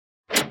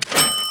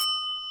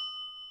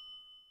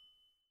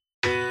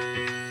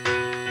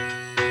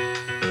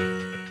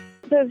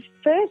the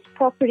first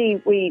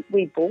property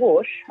we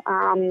bought,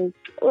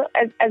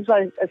 as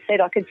I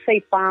said, I could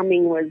see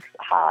farming was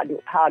hard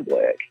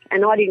work,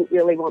 and I didn't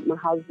really want my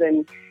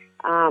husband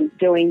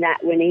doing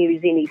that when he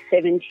was in his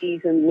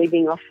 70s and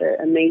living off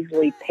a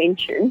measly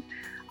pension.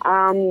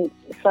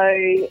 So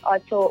I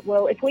thought,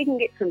 well, if we can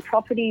get some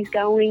properties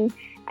going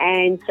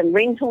and some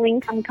rental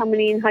income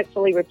coming in,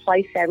 hopefully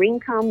replace our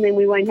income, then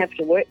we won't have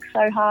to work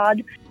so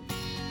hard.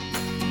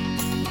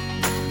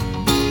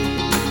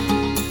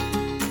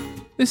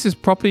 This is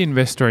Property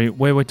Investory,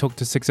 where we talk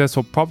to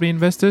successful property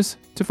investors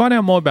to find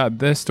out more about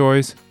their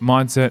stories,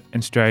 mindset,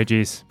 and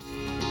strategies.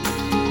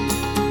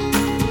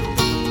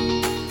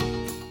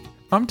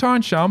 I'm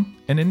Tyron Shum,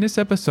 and in this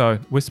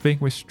episode, we're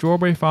speaking with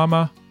strawberry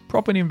farmer,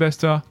 property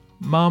investor,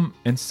 mum,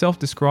 and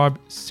self-described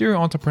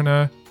serial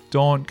entrepreneur,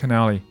 Dawn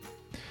Canale.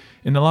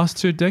 In the last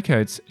 2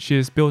 decades, she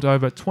has built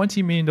over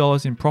 $20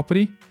 million in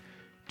property.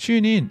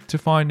 Tune in to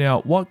find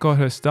out what got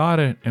her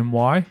started and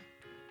why,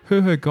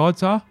 who her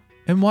gods are,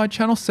 and why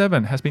Channel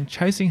 7 has been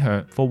chasing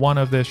her for one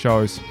of their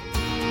shows.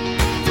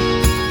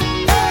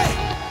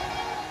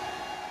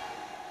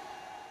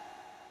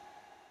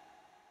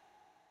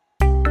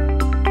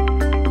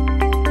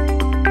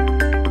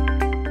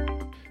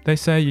 They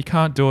say you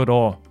can't do it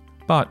all,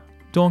 but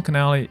Dawn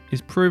Canale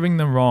is proving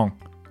them wrong,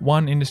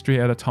 one industry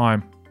at a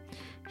time.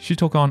 She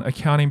took on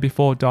accounting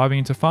before diving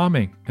into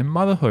farming and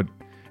motherhood,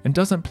 and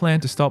doesn't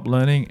plan to stop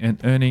learning and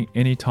earning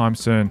anytime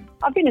soon.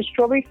 I've been a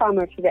strawberry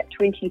farmer for about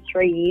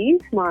 23 years.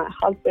 My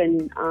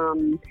husband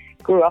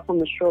grew up on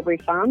the strawberry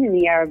farm in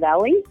the Yarra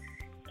Valley.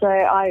 So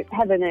I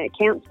have an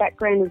accounts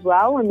background as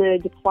well and a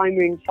diploma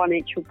in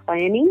financial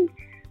planning.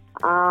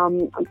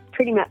 I'm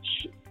pretty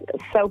much a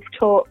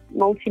self-taught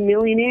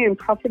multimillionaire in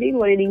property,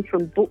 learning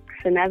from books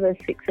and other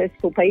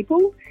successful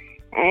people.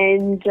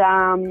 And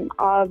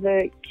I've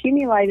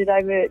accumulated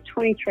over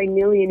 $23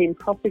 million in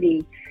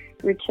property,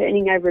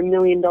 returning over $1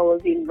 million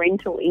in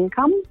rental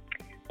income,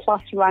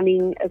 plus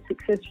running a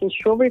successful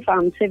strawberry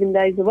farm 7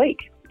 days a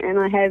week. And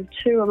I have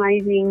 2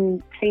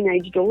 amazing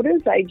teenage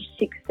daughters, aged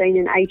 16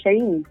 and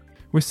 18.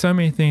 With so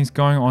many things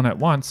going on at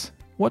once,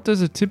 what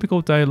does a typical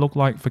day look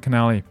like for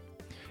Canale?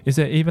 Is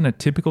there even a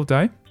typical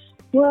day?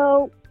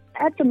 Well,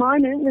 at the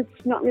moment,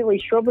 it's not really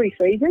strawberry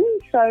season.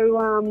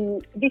 So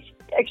this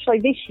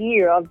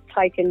year I've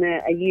taken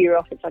a year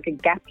off. It's like a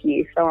gap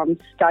year, so I'm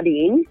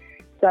studying.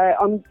 So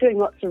I'm doing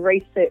lots of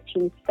research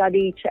and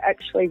study to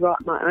actually write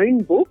my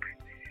own book.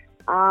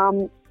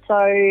 So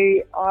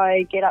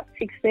I get up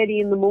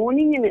 6:30 in the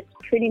morning, and it's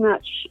pretty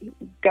much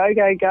go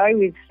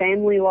with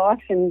family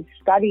life and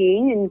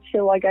studying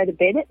until I go to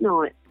bed at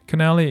night.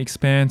 Canale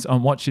expands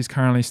on what she's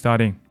currently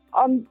studying.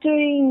 I'm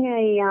doing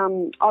a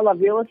I Love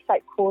Real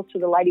Estate course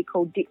with a lady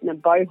called Dickna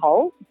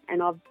Boholt,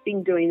 and I've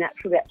been doing that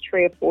for about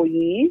 3 or 4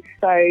 years.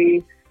 So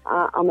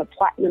I'm a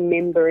platinum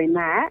member in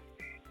that.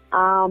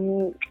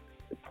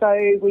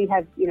 So we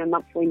have,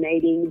 monthly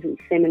meetings and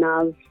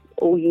seminars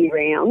all year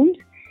round.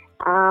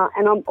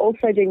 And I'm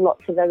also doing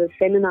lots of other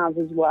seminars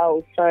as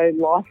well. So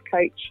life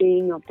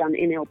coaching, I've done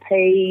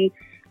NLP.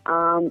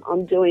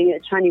 I'm doing a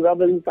Tony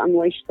Robbins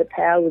Unleash the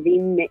Power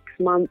Within next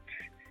month.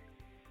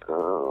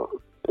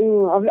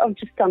 I've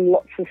just done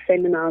lots of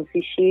seminars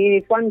this year.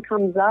 If one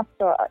comes up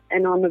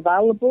and I'm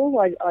available,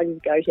 I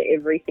just go to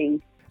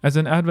everything. As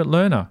an avid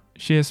learner,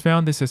 she has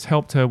found this has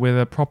helped her with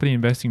her property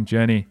investing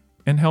journey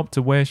and helped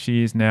to where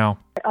she is now.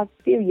 I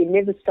feel you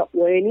never stop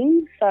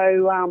learning,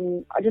 so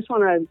I just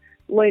want to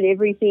learn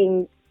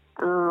everything,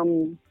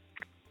 and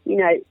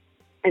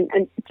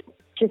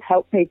just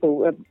help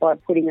people by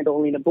putting it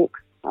all in a book.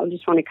 I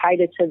just want to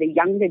cater to the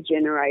younger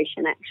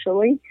generation,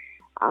 actually,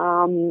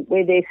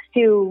 where they're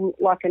still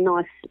like a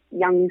nice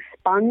young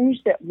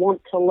sponge that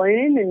want to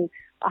learn. And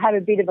I have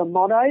a bit of a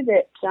motto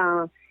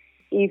that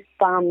if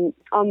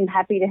I'm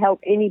happy to help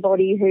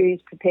anybody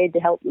who's prepared to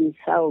help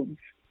themselves.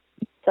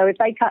 So if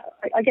I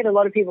get a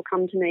lot of people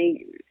come to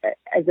me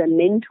as a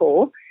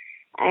mentor,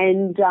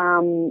 and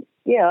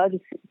I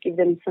just give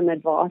them some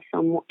advice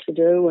on what to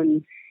do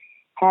and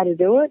how to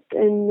do it.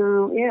 And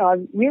I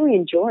really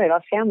enjoy it.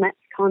 I found that's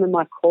kind of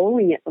my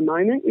calling at the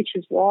moment, which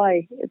is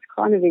why it's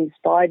kind of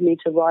inspired me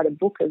to write a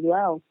book as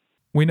well.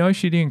 We know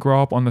she didn't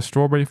grow up on the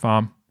strawberry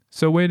farm.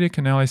 So where did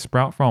Canale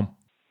sprout from?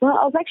 Well,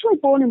 I was actually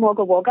born in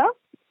Wagga Wagga.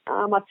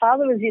 My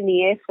father was in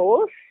the Air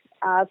Force.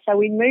 So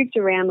we moved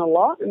around a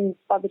lot, and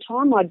by the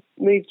time I'd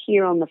moved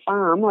here on the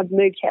farm, I'd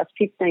moved house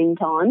 15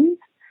 times.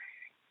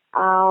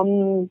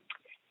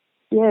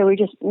 We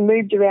just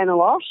moved around a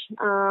lot.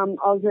 I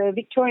was a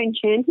Victorian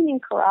champion in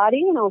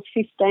karate when I was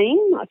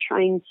 15. I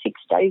trained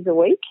 6 days a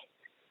week.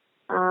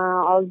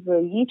 I was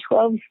a Year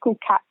 12 school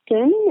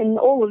captain, and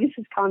all of this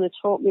has kind of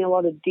taught me a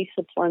lot of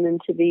discipline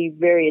and to be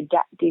very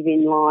adaptive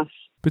in life.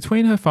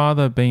 Between her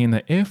father being in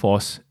the Air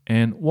Force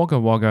and Wagga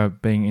Wagga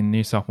being in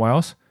New South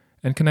Wales,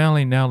 and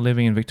Canale now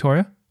living in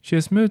Victoria, she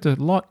has moved a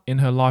lot in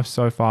her life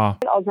so far.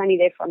 I was only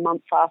there for a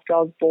month after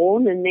I was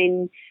born, and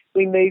then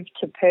we moved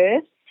to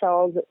Perth. So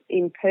I was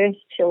in Perth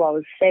till I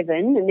was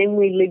 7, and then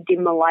we lived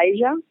in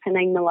Malaysia,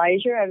 Penang,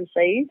 Malaysia,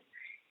 overseas.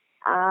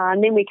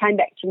 And then we came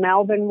back to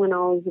Melbourne when I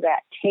was about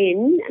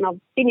 10, and I've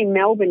been in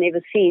Melbourne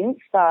ever since,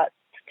 but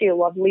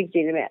still I've lived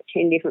in about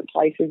 10 different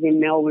places in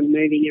Melbourne,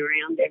 moving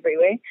around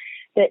everywhere.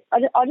 But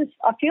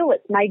I feel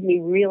it's made me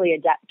really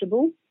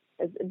adaptable,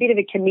 a bit of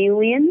a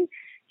chameleon.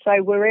 So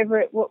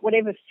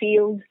whatever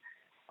field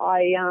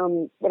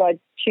what I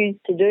choose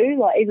to do,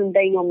 like even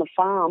being on the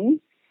farm,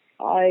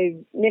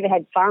 I've never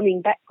had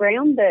farming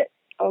background, but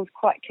I was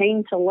quite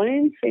keen to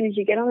learn. As soon as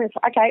you get on, it's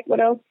like, okay, what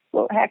else?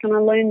 Well, how can I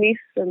learn this?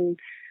 And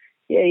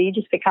yeah, you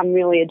just become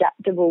really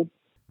adaptable.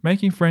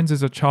 Making friends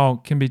as a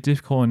child can be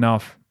difficult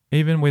enough,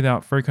 even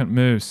without frequent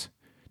moves.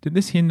 Did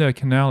this hinder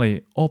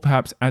Canale or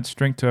perhaps add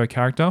strength to her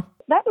character?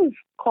 That was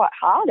quite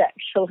hard,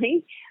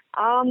 actually.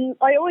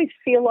 I always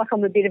feel like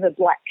I'm a bit of a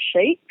black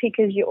sheep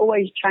because you're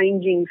always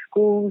changing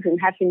schools and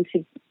having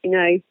to,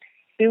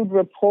 build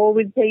rapport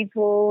with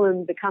people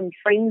and become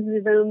friends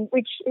with them,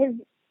 which has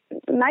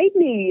made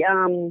me,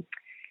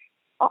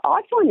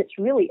 I find it's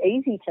really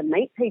easy to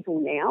meet people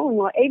now. And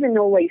like even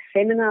all these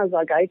seminars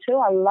I go to,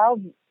 I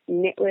love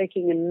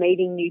networking and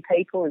meeting new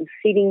people and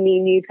sitting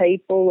near new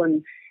people.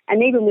 And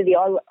even with the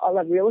I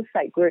Love Real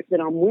Estate group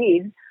that I'm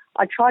with,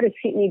 I try to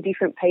sit near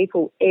different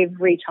people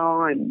every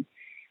time.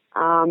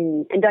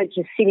 And don't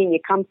just sit in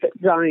your comfort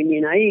zone,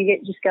 You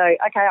just go,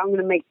 okay, I'm going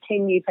to meet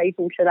 10 new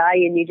people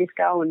today, and you just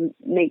go and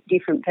meet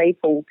different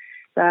people.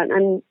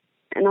 And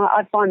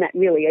I find that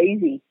really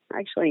easy. I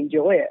actually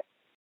enjoy it.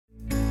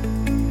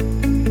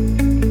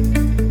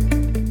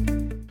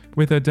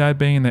 With her dad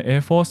being in the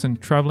Air Force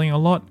and travelling a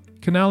lot,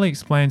 Canale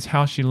explains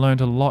how she learned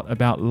a lot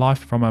about life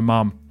from her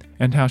mum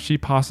and how she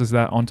passes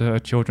that on to her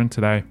children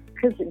today.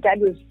 Because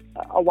Dad was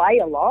away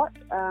a lot,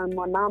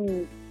 my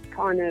mum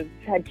kind of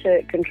had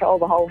to control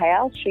the whole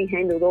house. She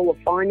handled all the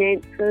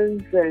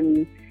finances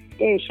and,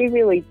 yeah, she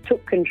really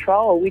took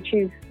control, which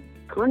is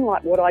kind of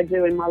like what I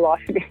do in my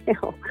life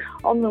now.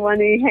 I'm the one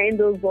who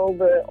handles all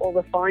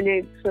the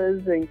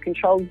finances and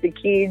controls the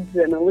kids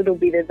and a little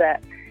bit of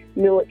that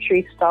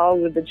military style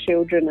with the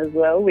children as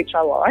well, which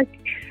I like.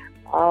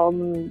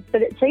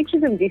 But it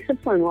teaches them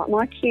discipline. Like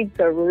my kids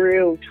are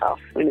real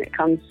tough when it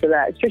comes to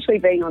that, especially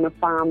being on a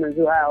farm as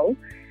well.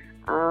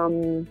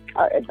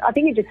 I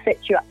think it just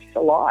sets you up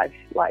for life.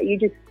 Like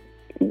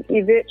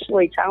you're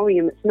virtually telling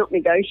them it's not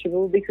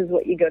negotiable. This is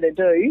what you got to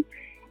do.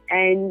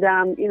 And,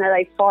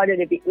 they fight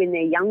it a bit when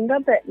they're younger,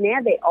 but now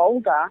they're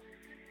older,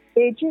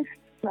 they're just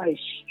so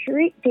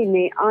strict in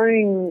their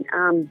own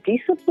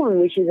discipline,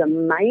 which is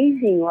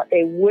amazing. Like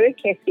their work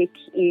ethic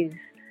is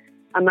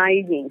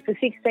amazing. For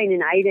 16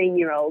 and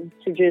 18-year-olds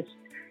to just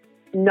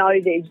know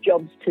there's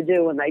jobs to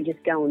do and they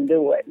just go and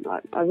do it.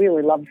 I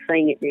really love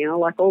seeing it now.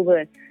 Like all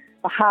the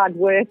hard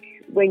work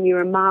when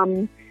you're a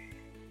mum,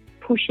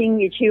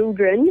 pushing your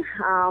children,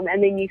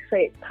 and then you see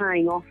it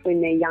paying off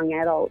when they're young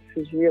adults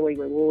is really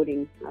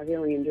rewarding. I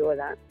really enjoy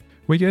that.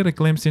 We get a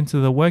glimpse into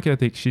the work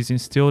ethic she's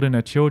instilled in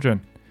her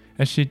children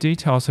as she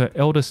details her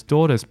eldest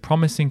daughter's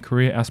promising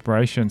career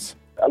aspirations.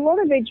 A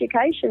lot of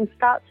education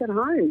starts at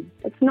home.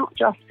 It's not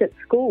just at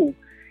school.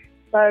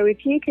 So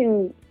if you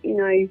can,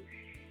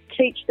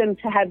 teach them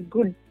to have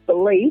good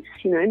beliefs,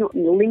 not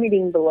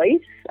limiting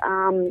beliefs,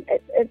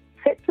 it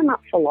sets them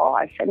up for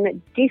life. And that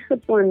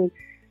discipline,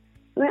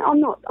 I'm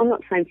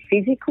not saying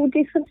physical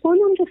discipline,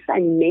 I'm just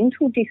saying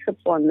mental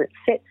discipline that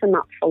sets them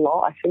up for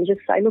life, and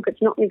just say, look,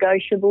 it's not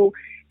negotiable.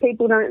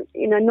 People don't,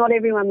 not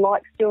everyone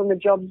likes doing the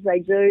jobs they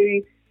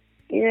do.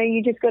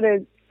 You just got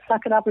to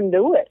suck it up and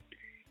do it.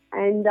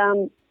 And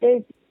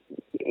there's,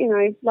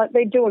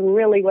 they're doing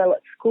really well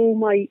at school.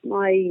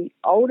 My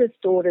oldest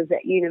daughter's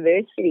at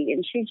university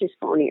and she's just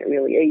finding it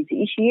really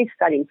easy. She is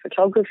studying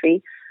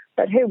photography,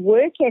 but her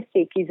work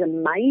ethic is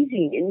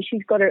amazing, and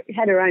she's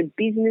had her own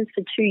business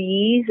for 2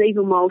 years,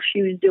 even while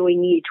she was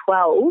doing year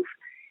 12.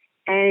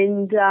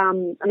 And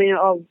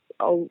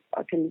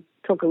I can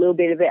talk a little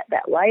bit about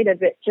that later,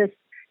 but just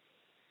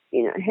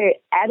her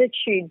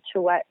attitude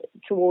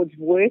towards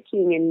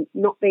working and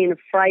not being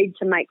afraid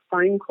to make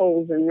phone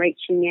calls and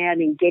reaching out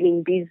and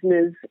getting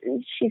business.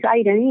 She's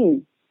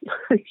 18.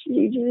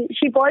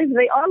 she blows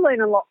me. I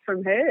learn a lot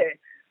from her.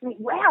 Like,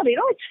 wow, did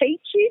I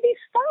teach you this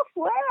stuff?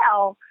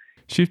 Wow.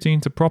 Shifting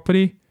into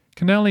property,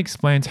 Canale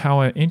explains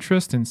how her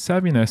interest and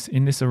savviness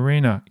in this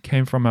arena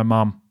came from her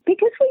mum.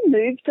 Because we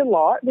moved a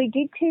lot, we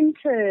did tend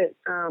to...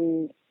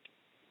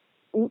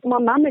 my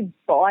mum would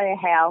buy a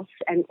house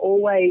and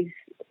always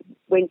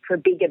went for a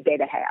bigger,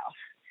 better house.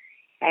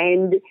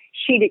 And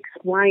she'd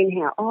explain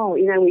how,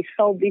 we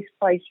sold this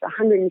place for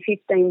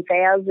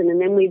 $115,000 and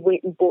then we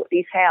went and bought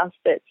this house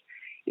that's,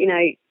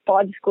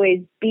 5 squares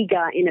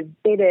bigger in a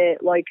better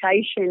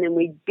location, and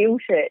we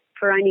built it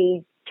for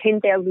only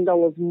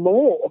 $10,000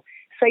 more.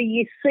 So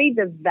you see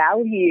the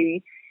value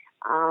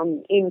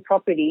in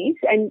properties.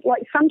 And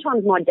like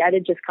sometimes my dad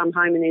would just come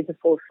home and there's a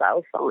for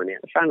sale sign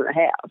out the front of the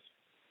house.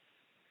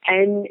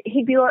 And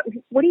he'd be like,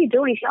 what are you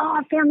doing? He'd say,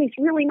 I found this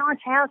really nice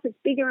house. It's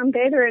bigger and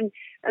better.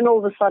 And all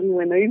of a sudden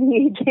we're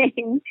moving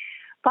again.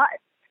 But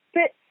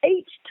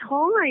each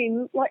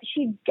time, like,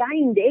 she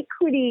gained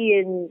equity,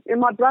 and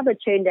my brother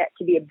turned out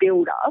to be a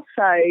builder.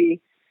 So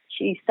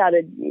she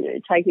started,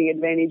 taking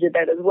advantage of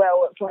that as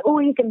well. It's like, oh,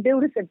 you can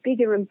build us a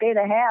bigger and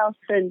better house.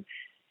 And,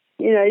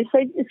 so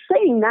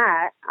seeing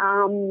that,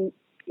 I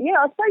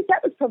suppose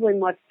that was probably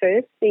my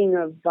first thing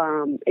of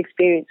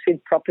experience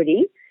with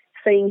property,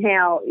 seeing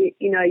how,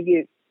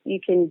 you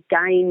can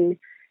gain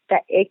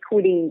that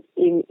equity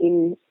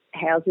in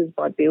houses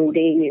by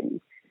building.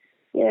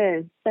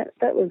 And,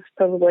 that was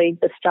probably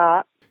the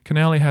start.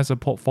 Canale has a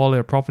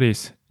portfolio of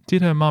properties.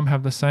 Did her mum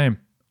have the same?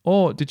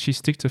 Or did she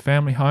stick to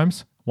family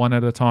homes one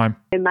at a time?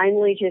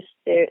 Mainly just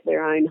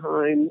their own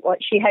home. Like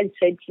she had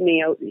said to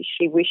me,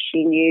 she wished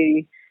she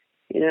knew,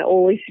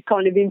 all this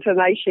kind of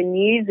information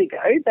years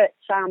ago. But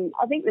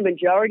I think the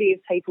majority of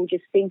people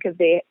just think of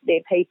their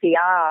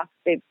PPR,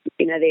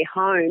 their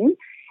home,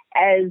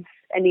 as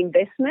an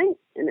investment,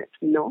 and it's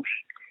not.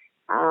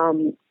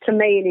 To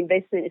me, an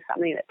investment is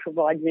something that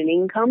provides an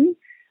income.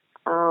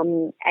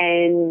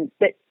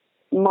 But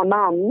my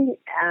mum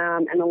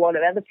and a lot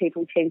of other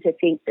people tend to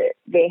think that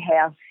their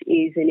house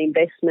is an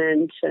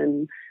investment,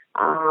 and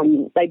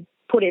they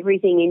put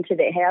everything into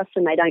their house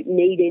and they don't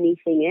need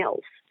anything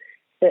else.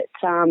 But,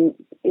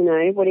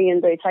 what are you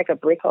going to do? Take a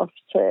brick off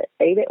to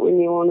eat it when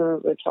you want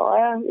to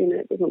retire?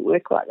 It doesn't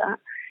work like that.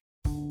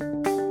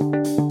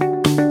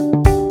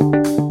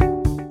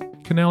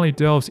 Canale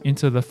delves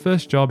into the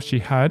first job she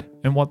had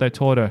and what they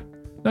taught her,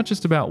 not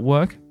just about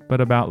work, but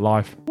about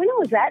life. When I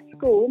was at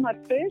school, my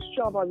first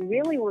job, I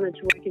really wanted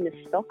to work in the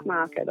stock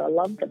market. I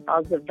loved the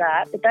buzz of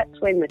that, but that's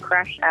when the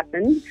crash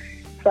happened.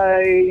 So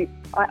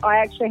I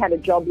actually had a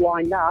job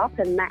lined up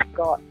and that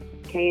got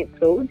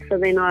cancelled. So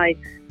then I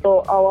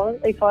thought,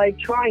 if I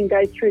try and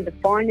go through the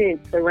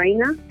finance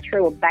arena,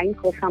 through a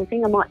bank or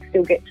something, I might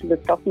still get to the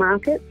stock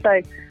market.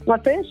 So my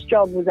first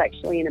job was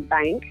actually in a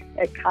bank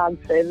at Card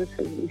Services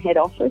and head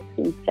office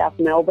in South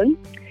Melbourne.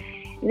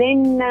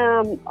 Then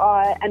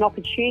an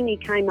opportunity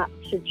came up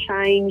to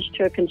change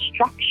to a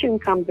construction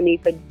company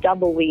for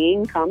double the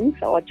income,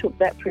 so I took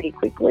that pretty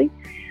quickly.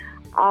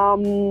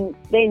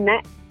 Then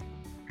that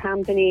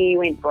company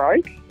went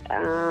broke,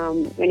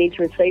 went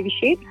into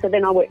receivership. So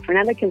then I worked for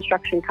another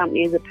construction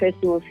company as a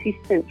personal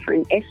assistant for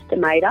an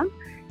estimator,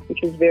 which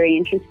was very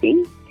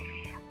interesting.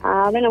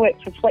 Then I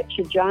worked for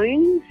Fletcher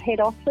Jones, head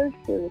office,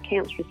 as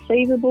accounts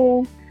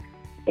receivable,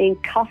 then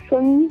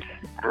customs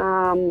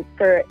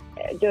for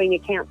doing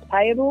accounts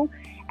payable.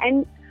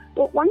 And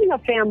one thing I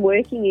found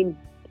working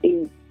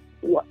in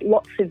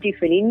lots of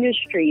different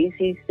industries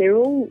is they're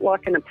all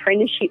like an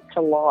apprenticeship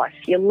to life.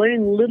 You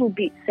learn little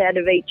bits out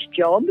of each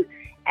job,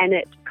 and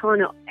it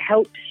kind of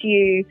helps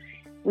you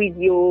with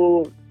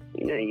your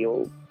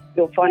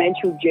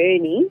financial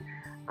journey.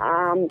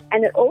 And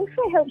it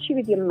also helps you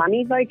with your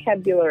money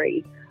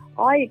vocabulary.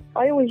 I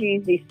always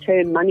use this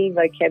term money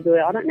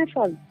vocabulary. I don't know if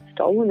I've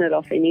stolen it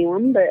off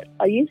anyone, but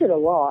I use it a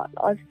lot.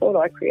 I thought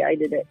I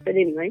created it, but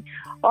anyway,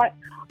 so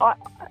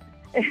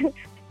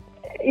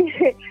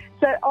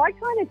I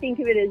kind of think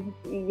of it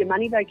as your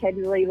money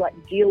vocabulary, like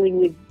dealing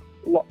with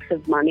lots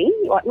of money.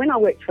 Like when I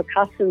worked for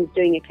customs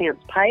doing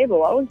accounts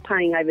payable, I was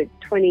paying over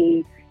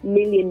 $20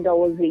 million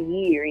a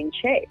year in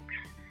checks.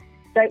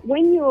 So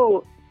when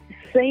you're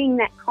seeing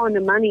that kind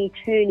of money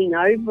turning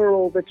over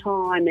all the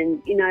time,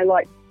 and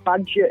like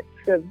budgets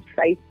of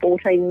say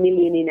 14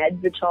 million in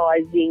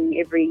advertising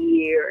every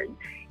year, and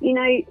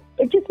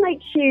it just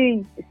makes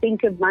you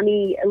think of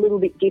money a little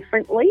bit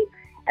differently,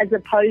 as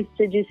opposed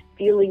to just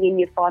dealing in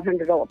your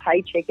 $500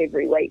 paycheck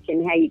every week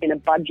and how you're going to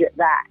budget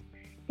that.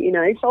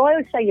 So I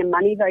always say your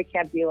money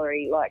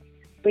vocabulary, like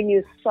when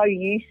you're so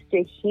used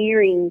to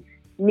hearing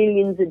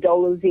millions of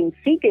dollars in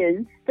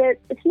figures, that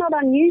it's not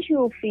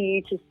unusual for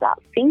you to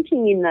start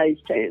thinking in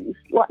those terms.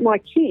 Like my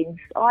kids,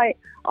 I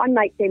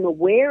make them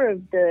aware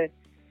of the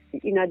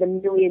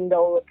 $1 million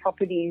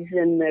properties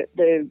and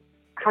the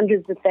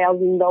hundreds of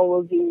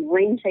 $1,000s in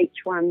rent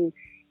each one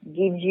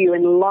gives you,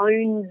 and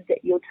loans that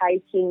you're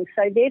taking.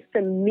 So they're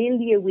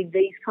familiar with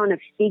these kind of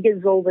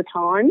figures all the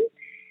time.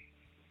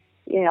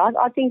 Yeah,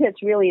 I think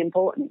that's really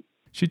important.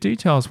 She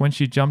details when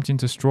she jumped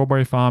into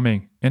strawberry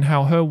farming and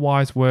how her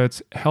wise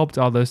words helped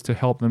others to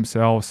help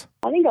themselves.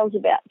 I think I was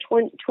about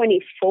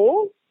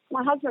 24.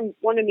 My husband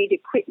wanted me to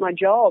quit my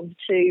job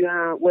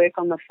to work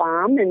on the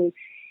farm, and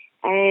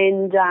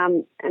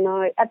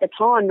I, at the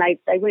time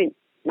they weren't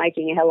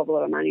making a hell of a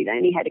lot of money. They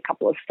only had a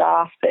couple of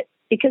staff, but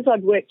because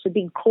I'd worked for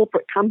big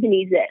corporate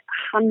companies that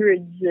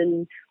hundreds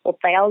or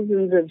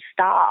thousands of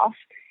staff,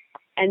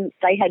 and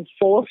they had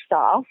 4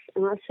 staff,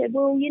 and I said,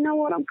 well, you know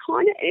what, I'm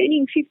kind of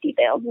earning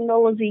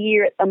 $50,000 a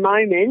year at the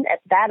moment at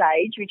that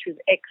age, which was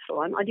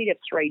excellent. I did have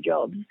 3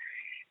 jobs.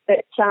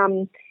 But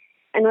and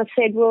I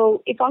said,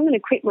 well, if I'm going to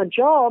quit my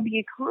job,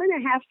 you kind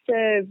of have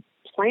to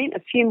plant a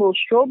few more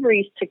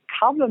strawberries to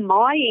cover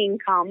my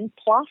income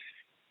plus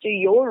do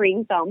your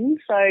income.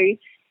 So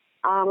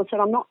I said,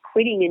 I'm not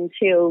quitting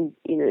until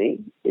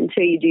you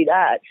do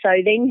that. So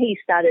then he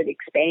started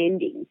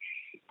expanding.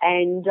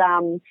 And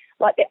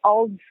like the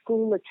old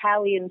school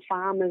Italian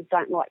farmers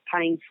don't like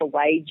paying for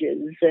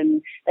wages,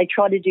 and they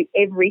try to do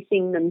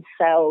everything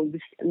themselves,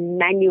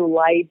 manual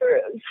labour.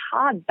 It was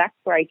hard,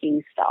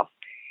 backbreaking stuff.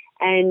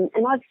 And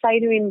I'd say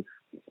to him,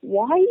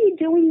 why are you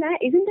doing that?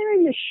 Isn't there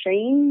a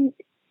machine,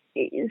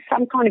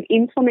 some kind of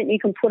implement you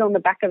can put on the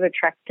back of a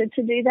tractor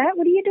to do that?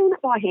 What are you doing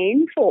it by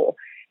hand for?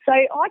 So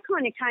I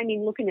kind of came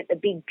in looking at the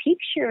big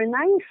picture, and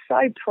they were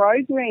so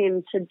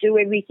programmed to do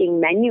everything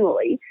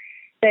manually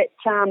that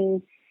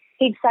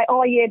he'd say,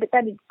 oh, yeah, but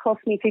that'd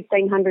cost me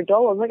 $1,500.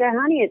 I go,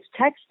 honey, it's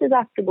tax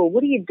deductible.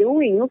 What are you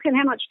doing? Look at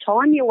how much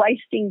time you're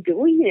wasting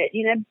doing it.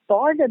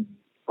 Buy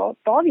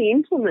the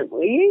implement,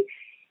 will you?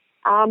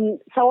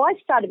 So I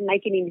started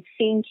making him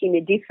think in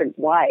a different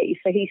way.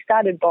 So he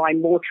started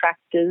buying more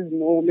tractors,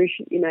 more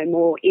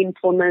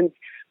implements,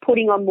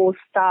 putting on more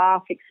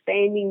staff,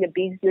 expanding the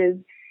business.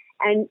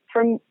 And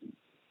from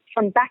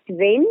back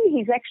then,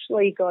 he's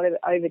actually got it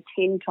over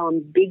 10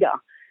 times bigger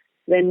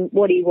than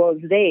what he was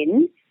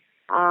then.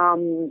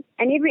 And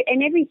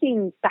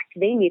everything back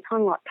then, you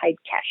kind of like paid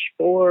cash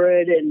for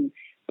it. And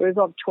whereas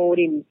I've taught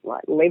him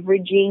like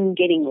leveraging,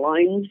 getting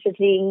loans for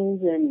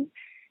things, and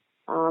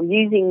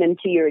using them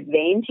to your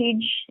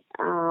advantage.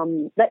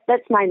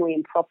 That's mainly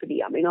in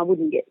property. I mean, I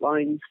wouldn't get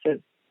loans for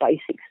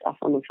basic stuff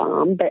on the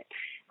farm, but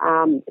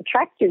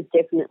tractors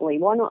definitely.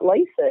 Why not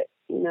lease it?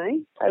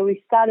 So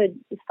we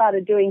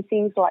started doing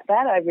things like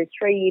that over a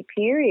 3-year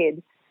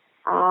period.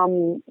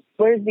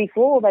 Whereas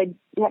before they'd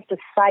have to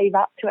save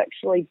up to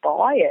actually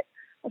buy it.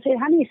 I said,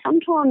 honey,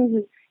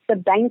 sometimes the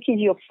bank is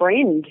your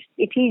friend.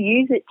 If you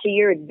use it to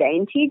your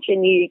advantage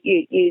and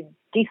you're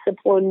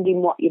disciplined in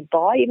what you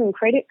buy, even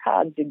credit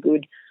cards are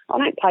good. I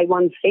don't pay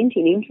 1 cent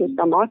in interest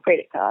on my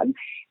credit card,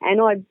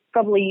 and I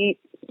probably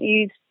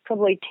use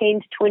 $10,000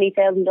 to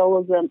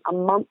 $20,000 a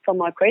month on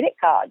my credit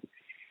card.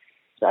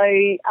 So,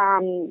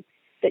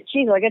 but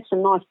geez, I get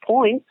some nice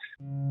points.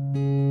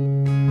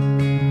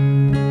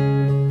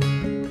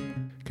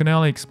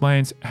 Canale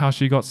explains how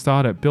she got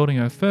started building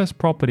her first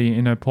property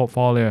in her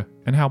portfolio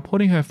and how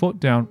putting her foot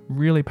down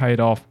really paid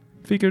off,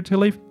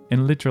 figuratively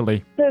and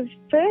literally. The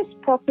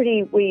first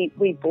property we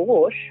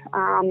bought,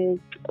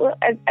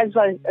 as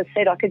I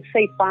said, I could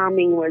see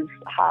farming was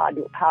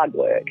hard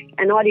work,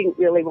 and I didn't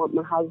really want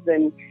my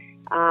husband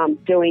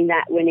doing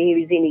that when he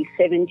was in his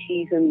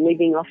 70s and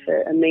living off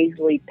a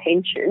measly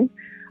pension.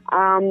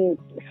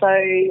 So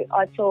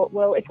I thought,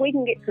 well, if we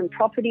can get some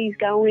properties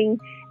going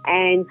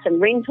and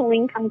some rental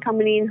income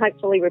coming in,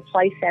 hopefully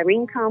replace our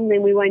income,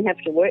 then we won't have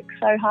to work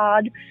so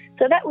hard.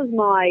 So that was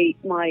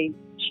my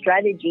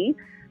strategy.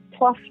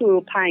 Plus we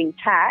were paying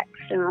tax,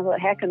 and I thought,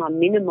 how can I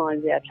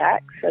minimise our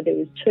tax? So there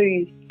was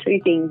two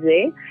things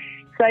there.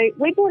 So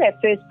we bought our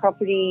first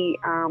property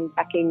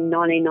back in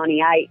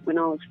 1998 when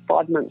I was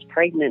 5 months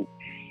pregnant.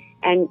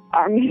 And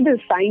I remember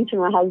saying to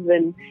my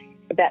husband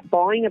about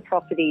buying a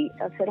property,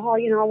 I said, I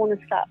want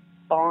to start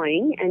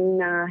buying.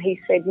 And he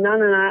said, no,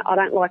 I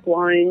don't like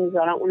loans.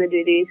 I don't want to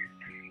do this.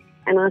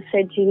 And I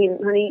said to him,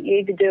 honey, you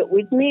either do it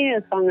with me or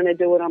if I'm going to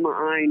do it on my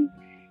own.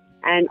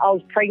 And I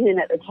was pregnant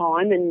at the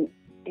time, and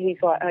he's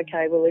like,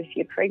 okay, well, if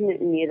you're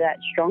pregnant and you're that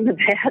strong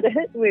about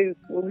it,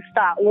 we'll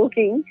start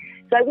looking.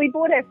 So we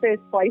bought our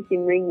first place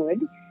in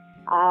Ringwood,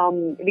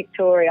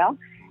 Victoria,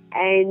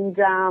 and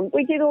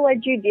we did all our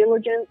due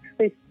diligence.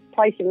 This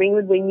place in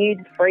Ringwood, we knew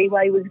the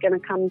freeway was going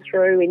to come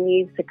through in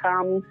years to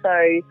come,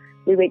 so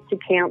we went to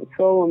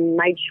council and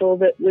made sure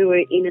that we were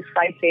in a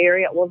safe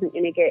area. It wasn't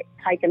going to get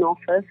taken off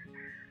us.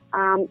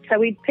 So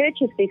we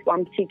purchased this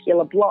one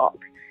particular block,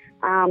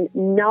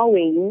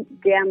 knowing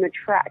down the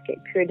track it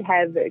could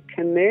have a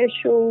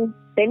commercial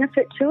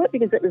benefit to it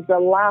because it was the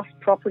last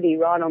property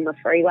right on the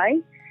freeway.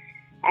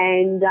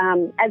 And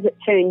as it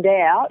turned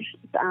out,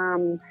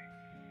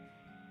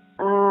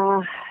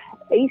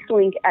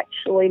 Eastlink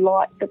actually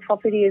liked the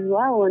property as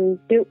well and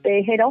built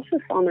their head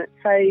office on it.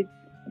 So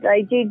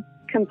they did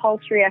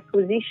compulsory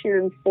acquisition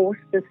and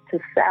forced us to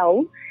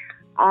sell,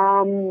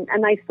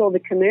 and they saw the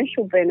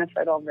commercial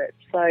benefit of it.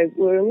 So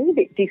we're a little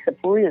bit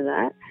disappointed at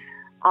that.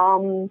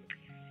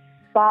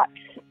 But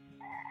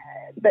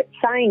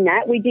saying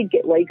that, we did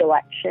get legal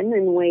action,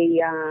 and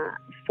we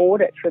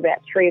fought it for about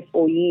 3 or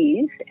 4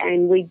 years,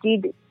 and we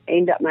did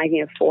end up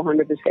making a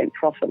 400%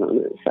 profit on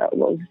it.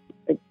 So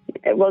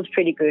it was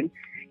pretty good.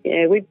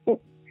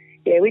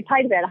 We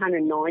paid about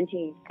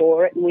 $190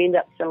 for it, and we ended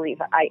up selling it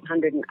for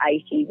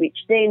 $880, which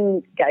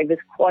then gave us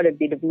quite a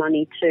bit of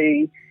money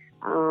to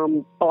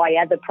buy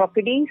other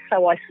properties.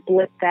 So I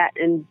split that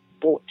and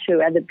bought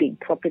 2 other big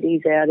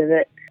properties out of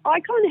it. I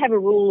kind of have a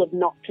rule of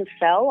not to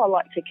sell. I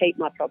like to keep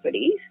my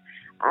properties.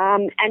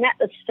 And at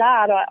the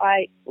start,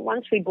 I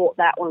once we bought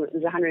that one, it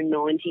was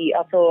 $190.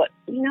 I thought,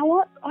 you know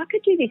what? I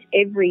could do this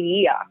every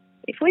year.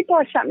 If we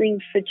buy something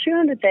for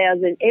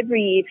 $200,000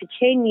 every year for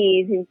 10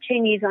 years, in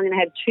 10 years I'm going to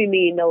have $2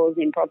 million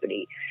in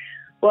property.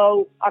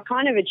 Well, I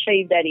kind of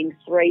achieved that in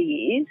 3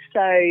 years.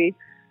 So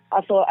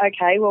I thought,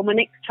 okay, well, my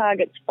next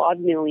target's $5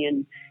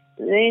 million,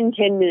 then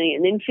 $10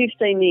 million, then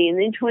 $15 million,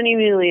 then $20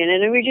 million.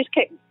 And then we just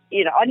kept,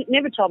 I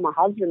never told my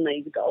husband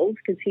these goals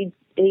because he'd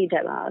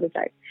have a heart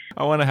attack.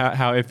 I wonder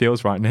how it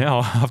feels right now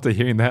after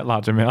hearing that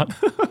large amount.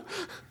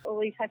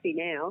 Well, he's happy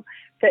now.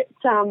 But,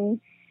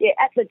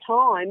 at the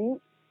time,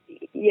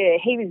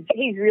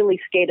 he's really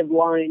scared of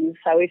loans.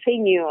 So if he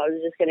knew I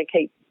was just going to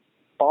keep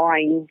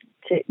buying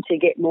to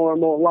get more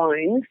and more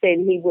loans,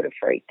 then he would have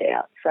freaked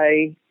out. So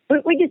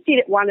we just did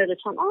it one at a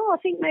time. Oh, I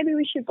think maybe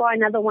we should buy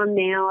another one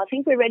now. I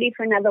think we're ready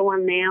for another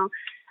one now.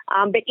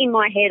 But in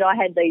my head, I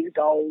had these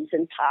goals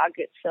and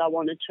targets that I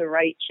wanted to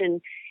reach.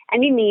 And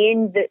in the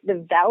end,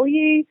 the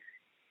value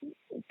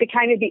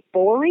became a bit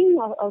boring.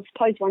 I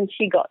suppose once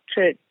you got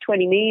to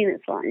 20 million,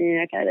 it's like,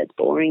 yeah, okay, that's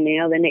boring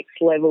now, the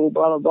next level,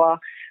 blah, blah, blah.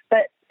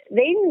 But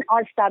then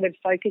I started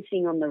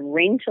focusing on the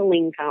rental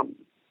income.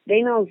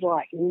 Then I was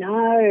like,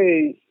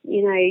 no,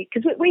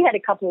 because we had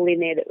a couple in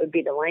there that would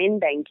be the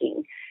land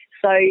banking.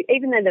 So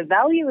even though the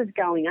value was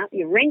going up,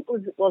 your rent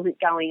wasn't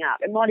going up.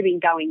 It might have been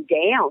going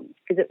down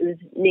because it was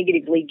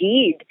negatively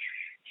geared.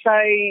 So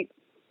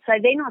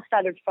then I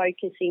started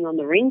focusing on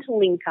the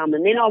rental income,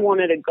 and then I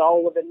wanted a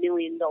goal of $1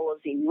 million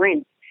in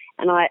rent,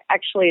 and I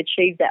actually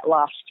achieved that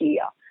last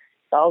year.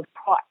 So I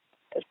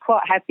was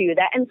quite happy with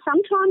that. And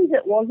sometimes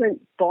it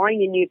wasn't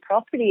buying a new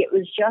property; it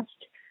was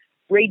just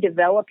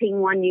redeveloping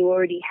one you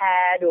already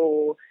had,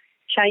 or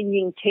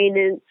changing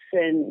tenants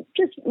and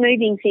just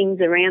moving things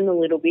around a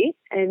little bit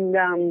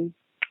and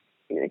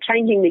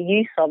changing the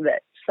use of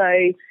it. So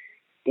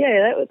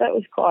yeah, that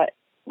was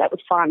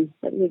fun.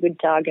 That was a good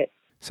target.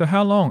 So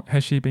how long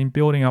has she been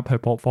building up her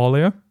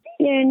portfolio?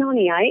 Yeah,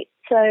 98.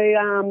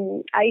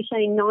 So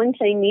 18,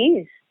 19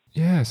 years.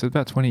 Yeah, so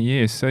about 20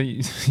 years. So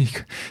you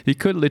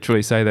could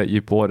literally say that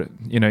you bought it,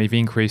 you've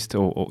increased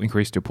or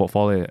increased your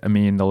portfolio $1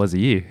 million a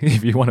year,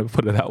 if you want to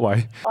put it that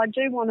way. I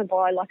do want to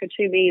buy like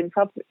a $2 million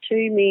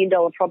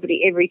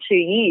property every 2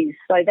 years.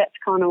 So that's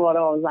kind of what I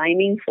was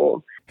aiming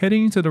for.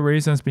 Heading into the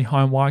reasons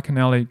behind why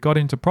Canale got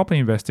into property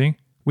investing,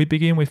 we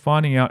begin with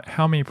finding out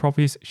how many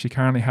properties she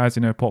currently has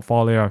in her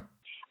portfolio.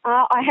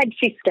 I had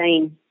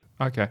 15.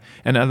 Okay.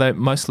 And are they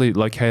mostly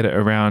located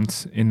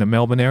around in the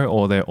Melbourne area,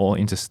 or they're all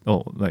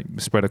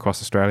spread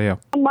across Australia?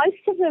 Most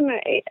of them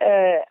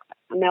are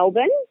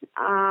Melbourne.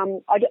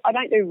 I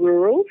don't do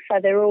rural, so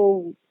they're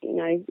all,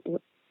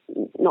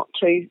 not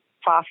too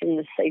far from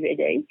the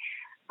CBD,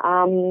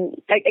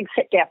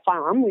 except our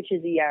farm, which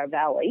is the Yarra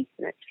Valley.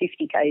 That's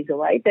 50 k's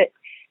away, but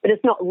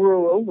it's not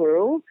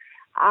rural.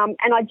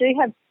 And I do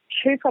have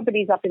 2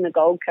 properties up in the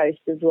Gold Coast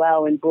as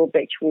well, in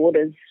Broadbeach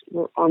Waters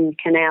on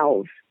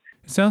canals.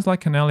 It sounds like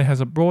Canale has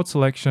a broad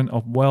selection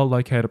of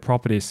well-located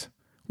properties.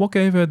 What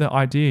gave her the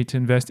idea to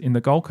invest in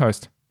the Gold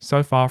Coast,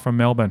 so far from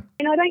Melbourne?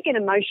 I don't get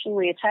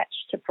emotionally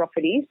attached to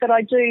properties, but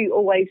I do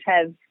always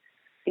have,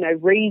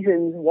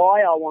 reasons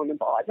why I want to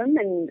buy them.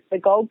 And the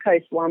Gold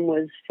Coast one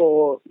was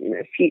for,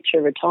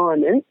 future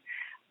retirement.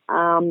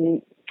 I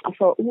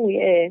thought,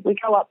 we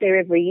go up there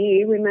every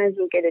year. We may as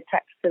well get a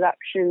tax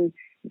deduction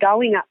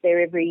going up there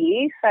every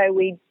year. So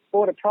we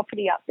bought a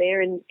property up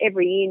there, and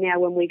every year now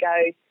when we go,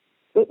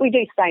 we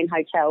do stay in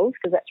hotels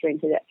because that's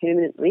rented out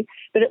permanently,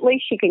 but at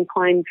least you can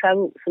claim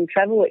some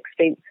travel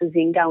expenses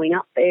in going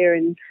up there,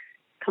 and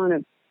kind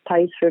of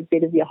pays for a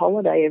bit of your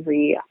holiday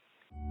every year.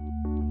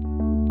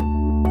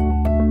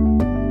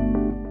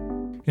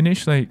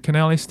 Initially,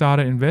 Canale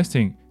started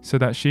investing so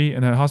that she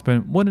and her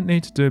husband wouldn't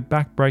need to do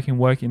back-breaking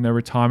work in their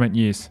retirement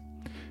years.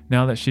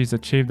 Now that she's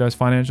achieved those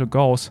financial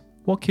goals,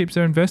 what keeps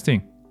her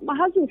investing? My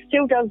husband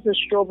still does the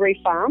strawberry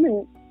farm,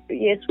 and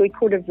yes, we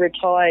could have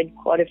retired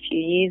quite a few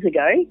years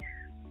ago,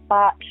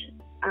 but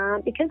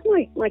because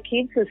my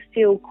kids are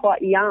still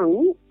quite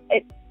young,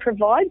 it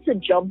provides a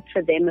job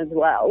for them as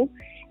well,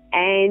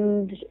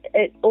 and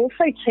it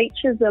also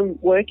teaches them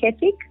work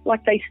ethic.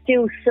 Like, they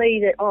still see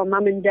that,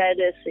 mum and dad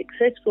are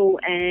successful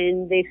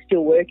and they're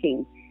still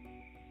working.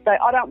 So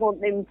I don't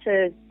want them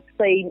to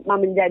see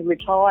mum and dad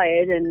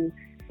retired and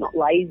not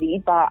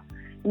lazy, but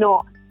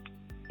not,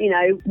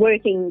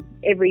 working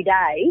every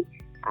day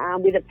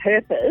with a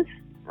purpose.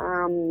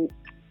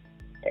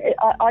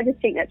 I just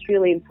think that's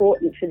really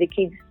important for the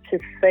kids to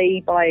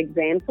see by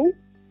example.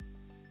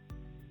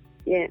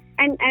 Yeah,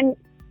 and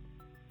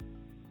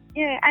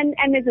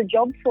there's a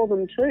job for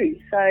them too.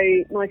 So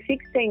my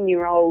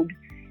 16-year-old,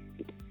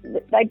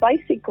 they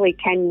basically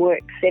can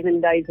work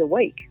 7 days a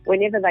week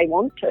whenever they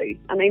want to.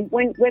 I mean,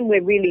 when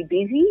we're really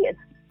busy,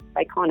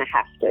 they kind of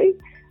have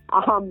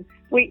to.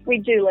 We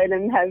do let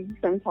them have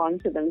some time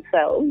to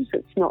themselves.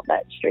 It's not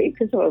that strict,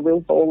 because I will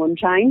ball and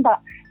chain, but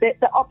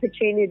the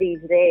opportunity's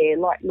there.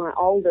 Like my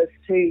oldest,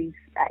 who's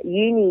at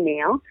uni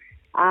now,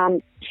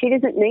 she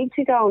doesn't need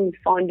to go and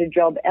find a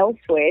job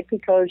elsewhere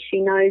because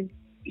she knows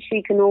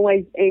she can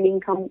always earn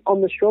income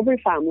on the strawberry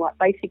farm, like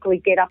basically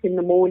get up in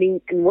the morning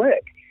and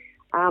work.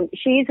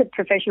 She is a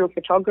professional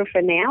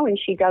photographer now, and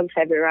she does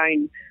have her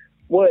own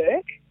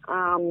work,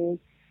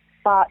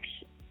 but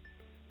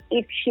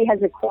if she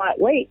has a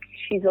quiet week,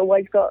 she's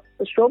always got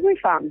the strawberry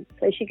farm,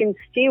 so she can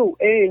still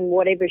earn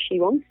whatever she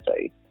wants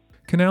to.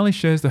 Canale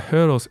shares the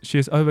hurdles she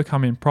has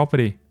overcome in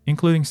property,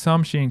 including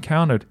some she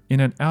encountered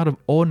in an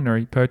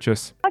out-of-ordinary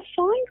purchase. I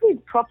find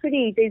with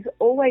property there's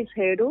always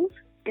hurdles,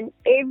 and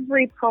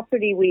every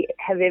property we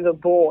have ever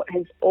bought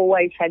has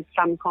always had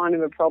some kind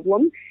of a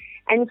problem.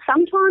 And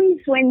sometimes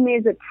when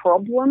there's a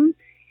problem,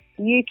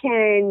 you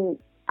can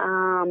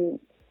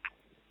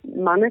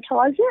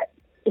monetize it.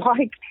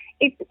 Like,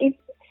 if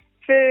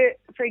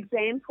For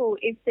example,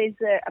 if there's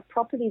a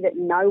property that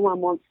no one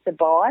wants to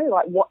buy,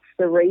 like what's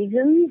the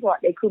reasons?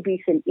 Like there could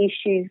be some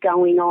issues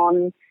going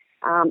on.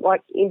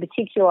 Like in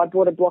particular, I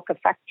bought a block of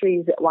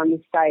factories at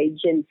one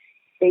stage, and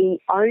the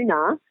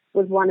owner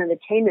was one of the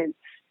tenants,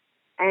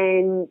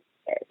 and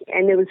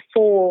there was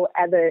four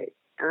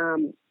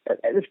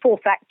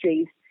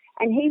factories,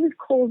 and he was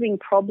causing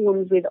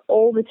problems with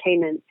all the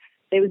tenants.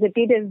 There was a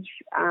bit of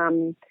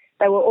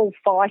they were all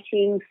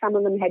fighting. Some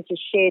of them had to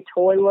share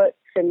toilets,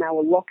 and they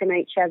were locking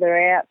each other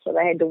out, so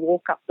they had to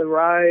walk up the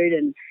road,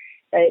 and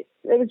it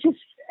was just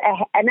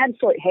an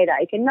absolute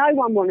headache, and no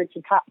one wanted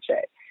to touch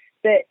it.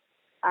 But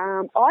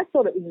I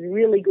thought it was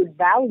really good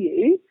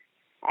value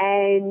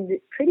and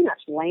pretty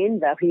much land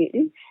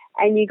value,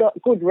 and you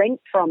got good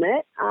rent from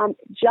it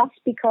just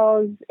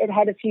because it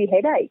had a few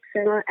headaches,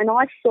 and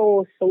I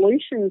saw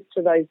solutions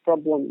to those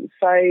problems.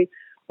 So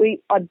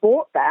I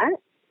bought that,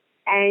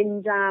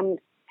 and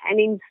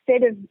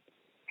instead of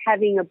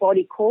having a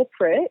body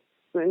corporate,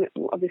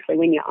 obviously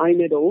when you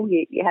own it all,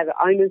 you have an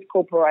owner's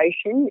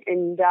corporation,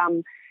 and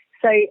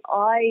so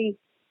I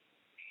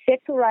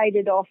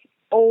separated off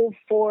all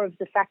four of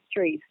the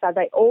factories. So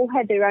they all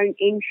had their own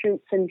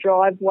entrance and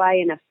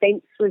driveway, and a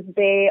fence was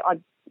there.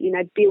 I,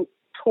 built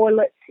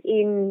toilets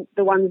in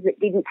the ones that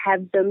didn't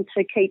have them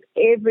to keep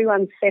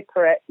everyone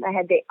separate. They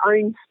had their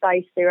own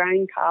space, their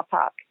own car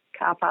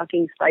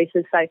parking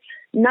spaces. So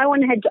no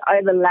one had to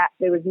overlap.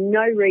 There was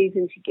no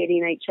reason to get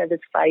in each other's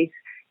face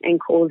and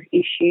cause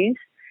issues.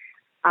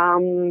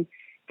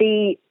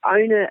 The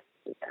owner,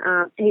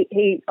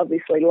 he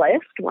obviously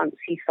left once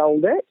he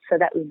sold it, so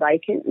that was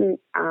vacant,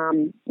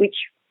 which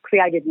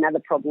created another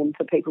problem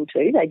for people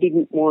too. They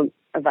didn't want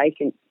a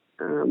vacant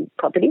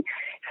property.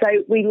 So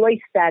we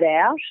leased that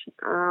out.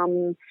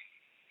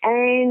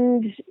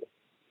 And,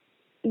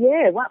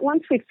 yeah,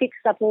 once we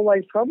fixed up all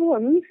those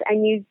problems,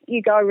 and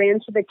you go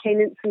around to the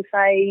tenants and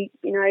say,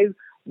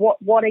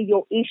 what are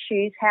your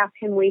issues? How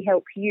can we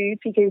help you?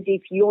 Because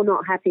if you're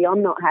not happy,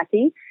 I'm not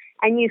happy.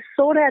 And you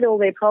sort out all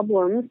their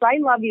problems. They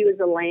love you as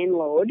a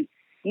landlord.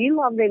 You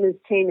love them as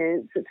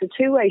tenants. It's a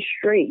two-way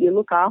street. You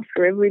look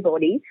after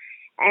everybody.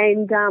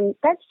 And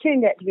that's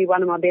turned out to be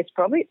one of my best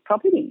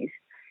properties.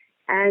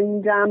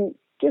 And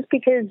just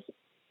because,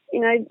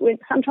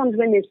 sometimes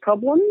when there's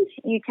problems,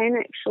 you can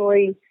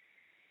actually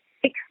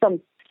fix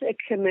them. It's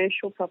a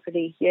commercial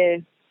property, yeah.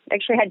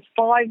 Actually had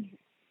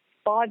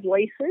five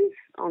leases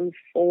on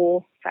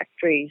 4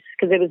 factories,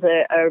 because there was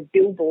a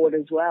billboard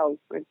as well,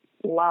 a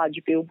large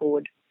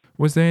billboard.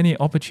 Was there any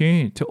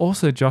opportunity to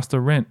also adjust the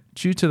rent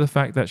due to the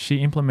fact that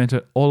she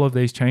implemented all of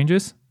these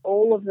changes?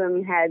 All of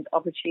them had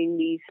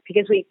opportunities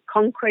because we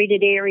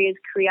concreted areas,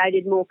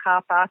 created more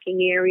car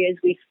parking areas,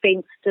 we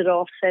fenced it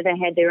off so they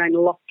had their own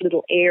locked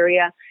little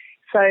area.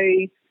 So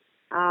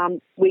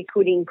we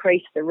could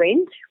increase the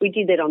rent. We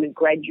did that on a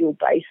gradual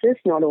basis,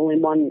 not all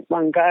in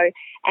one go.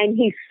 And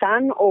his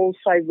son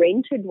also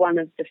rented one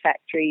of the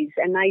factories,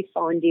 and they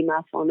signed him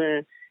up on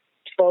a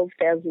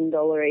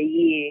 $12,000 a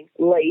year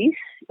lease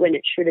when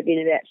it should have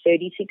been about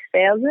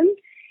 $36,000,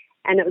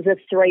 and it was a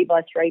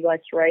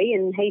 3x3x3,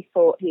 and he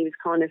thought he was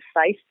kind of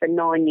safe for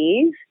 9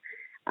 years,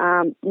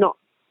 not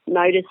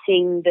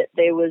noticing that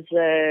there was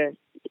a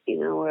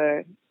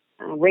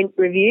rent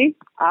review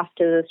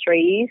after the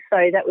 3 years. So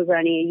that was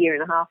only a year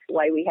and a half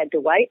away. We had to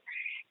wait,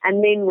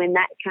 and then when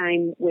that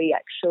came, we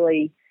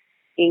actually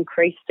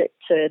increased it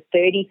to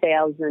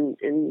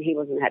 $30,000, and he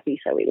wasn't happy,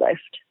 so we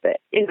left. But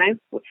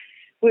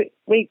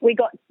we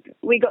got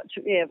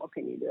to, yeah, what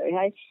can you do,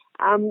 hey?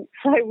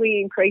 So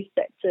we increased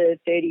that to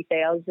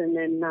 30,000,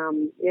 and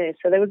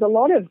so there was a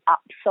lot of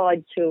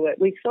upside to it.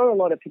 We saw a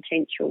lot of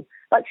potential.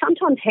 But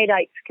sometimes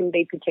headaches can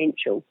be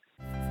potential.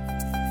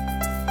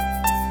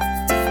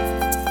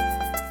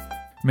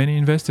 Many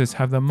investors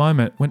have the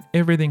moment when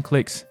everything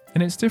clicks,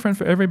 and it's different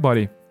for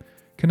everybody.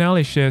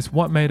 Canale shares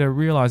what made her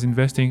realise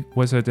investing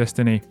was her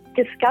destiny.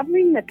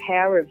 Discovering the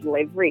power of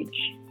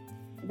leverage.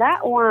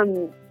 That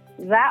one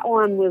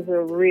was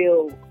a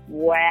real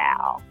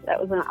wow.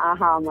 That was an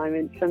aha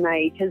moment for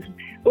me, because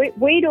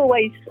we'd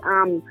always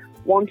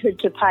wanted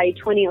to pay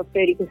 20 or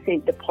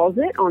 30%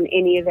 deposit on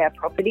any of our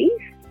properties.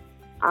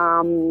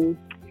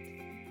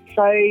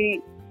 So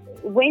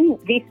when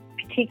this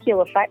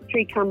particular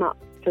factory come up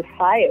for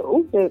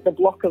sale, the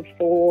block of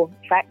 4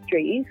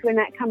 factories, when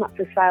that come up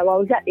for sale, I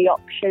was at the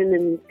auction,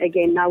 and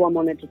again, no one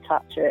wanted to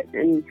touch it.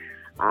 And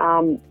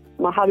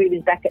my hubby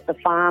was back at the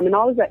farm, and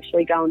I was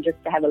actually going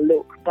just to have a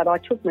look, but I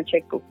took my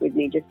checkbook with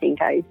me just in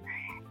case.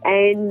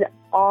 And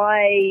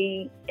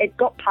it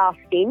got passed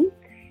in,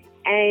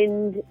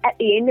 and at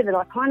the end of it,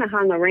 I kind of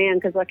hung around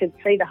because I could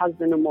see the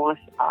husband and wife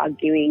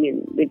arguing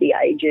and with the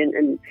agent,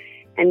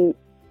 and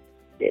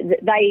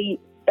they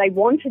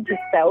wanted to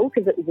sell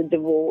because it was a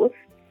divorce.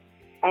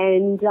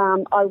 And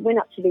I went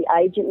up to the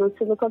agent and I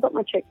said, look, I've got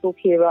my checkbook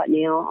here right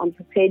now. I'm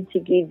prepared to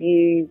give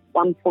you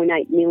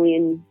 $1.8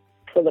 million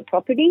for the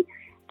property.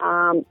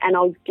 And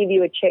I'll give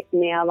you a check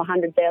now of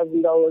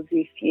 $100,000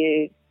 if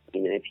you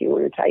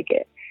want to take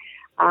it.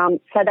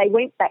 So they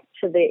went back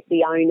to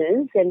the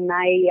owners, and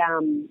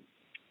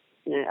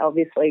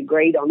obviously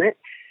agreed on it.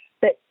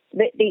 But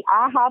the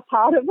aha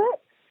part of it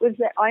was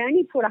that I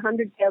only put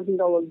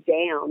 $100,000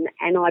 down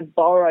and I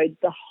borrowed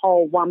the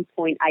whole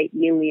 $1.8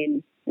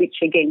 million,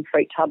 which again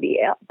freaked hubby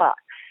out, but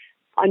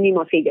I knew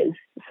my figures.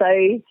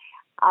 So,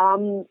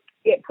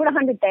 put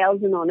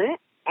 $100,000 on it,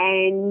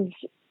 and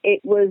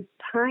it was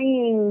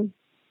paying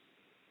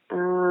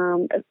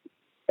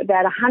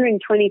about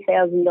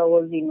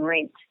 $120,000 in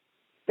rent.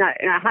 No,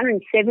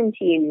 $170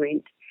 in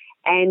rent,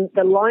 and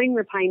the loan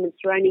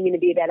repayments are only going to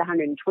be about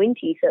 $120.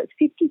 So it's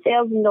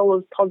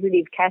 $50,000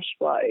 positive cash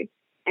flow,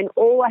 and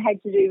all I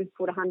had to do was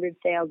put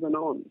 $100,000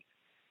 on.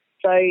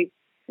 So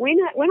when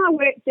I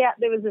worked out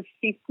there was a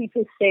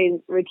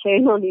 50%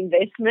 return on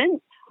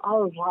investment, I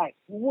was like,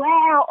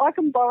 wow, I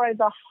can borrow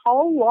the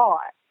whole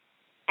lot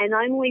and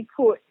only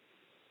put,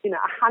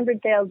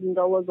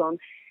 $100,000 on.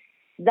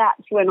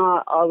 That's when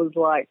I was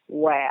like,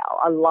 wow,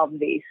 I love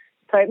this.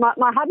 So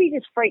my hubby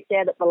just freaked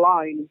out at the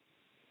loan.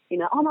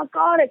 Oh my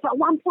God, it's a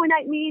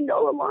 $1.8 million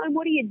loan.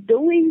 What are you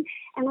doing?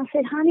 And I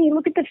said, honey,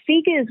 look at the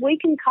figures. We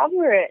can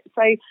cover it.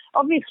 So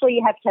obviously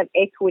you have to have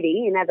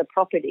equity in other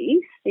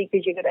properties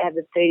because you've got to have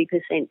the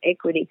 30%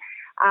 equity.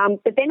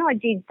 But then I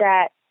did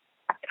that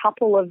a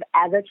couple of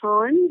other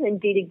times and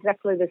did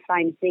exactly the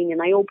same thing, and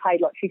they all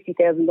paid like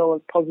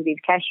 $50,000 positive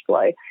cash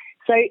flow.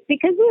 So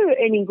because we were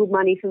earning good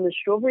money from the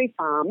strawberry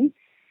farm,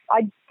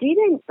 I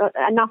didn't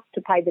enough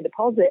to pay the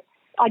deposit.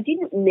 I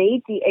didn't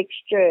need the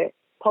extra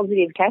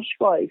positive cash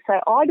flow. So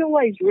I'd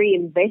always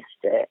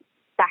reinvest it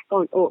back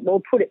on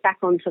or put it back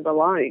onto the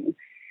loan.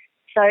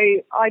 So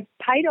I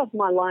paid off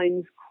my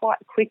loans quite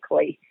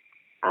quickly.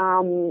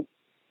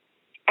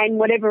 And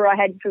whatever I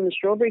had from the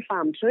strawberry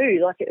farm too,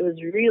 like it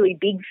was really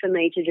big for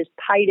me to just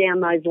pay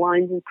down those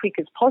loans as quick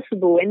as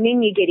possible. And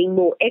then you're getting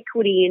more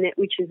equity in it,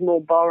 which is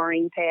more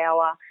borrowing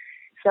power.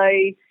 So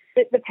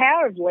the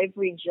power of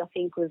leverage, I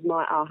think, was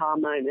my aha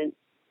moment.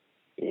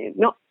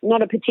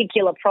 Not a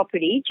particular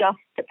property, just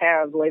the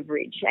power of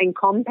leverage and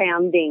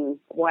compounding.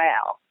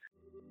 Wow.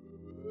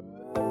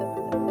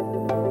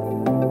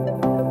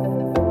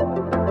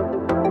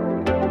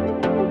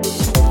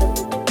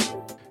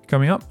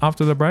 Coming up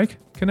after the break,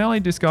 Canale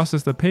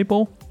discusses the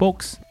people,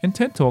 books, and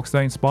TED Talks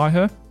that inspire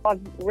her.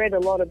 I've read a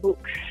lot of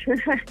books.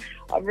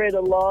 I've read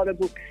a lot of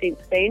books since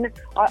then.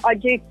 I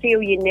do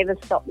feel you never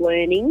stop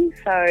learning.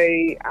 So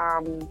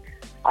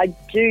I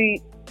do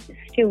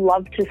still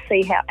love to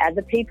see how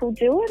other people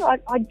do it.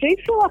 I do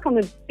feel like I'm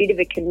a bit of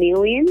a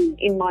chameleon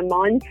in my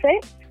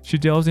mindset. She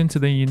delves into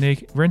the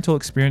unique rental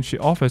experience she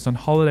offers on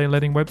holiday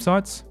letting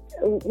websites.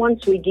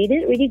 Once we did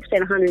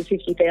spend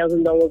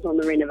 $150,000 on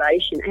the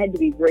renovation. It had to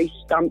be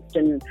re-stumped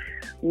and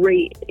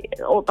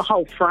the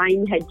whole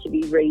frame had to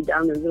be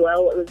redone as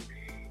well. It was,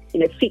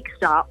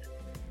 fixed up.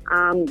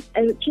 And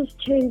it just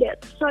turned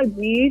out so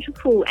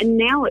beautiful. And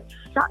now it's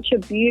such a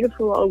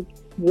beautiful old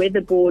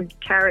weatherboard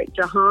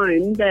character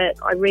home that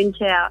I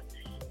rent out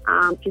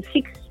for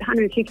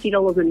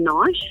 $650 a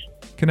night.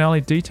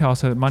 Canale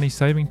details her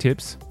money-saving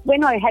tips.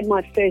 When I had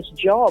my first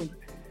job,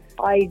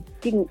 I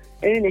didn't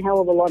earn a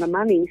hell of a lot of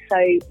money. So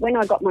when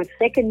I got my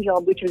second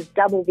job, which was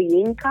double the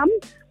income,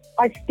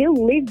 I still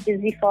lived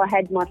as if I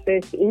had my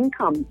first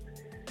income.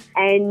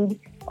 And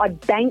I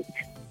banked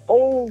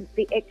all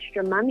the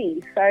extra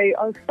money. So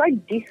I was so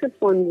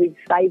disciplined with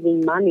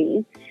saving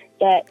money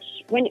that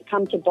when it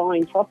comes to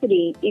buying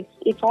property,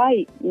 if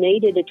I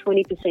needed a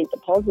 20%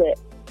 deposit,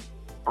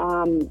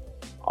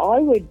 I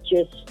would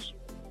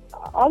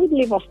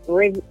live off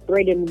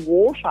bread and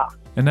water.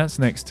 And that's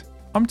next.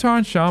 I'm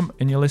Tyron Shum,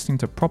 and you're listening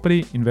to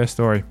Property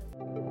Investory.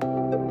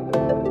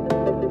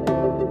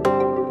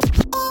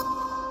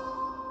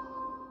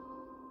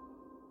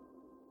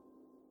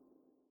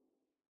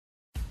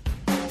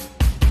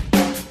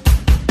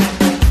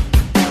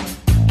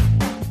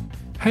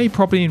 Hey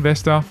property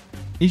investor,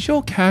 is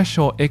your cash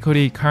or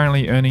equity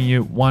currently earning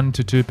you 1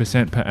 to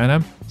 2% per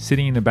annum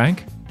sitting in the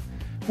bank?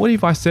 What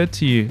if I said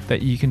to you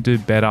that you can do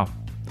better?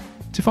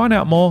 To find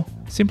out more,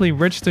 simply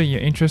register your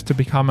interest to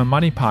become a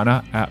money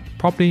partner at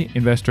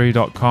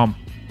propertyinvestory.com.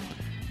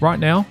 Right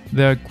now,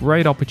 there are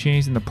great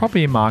opportunities in the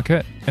property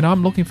market, and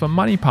I'm looking for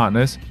money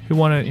partners who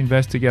want to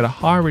invest to get a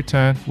higher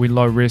return with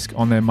low risk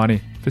on their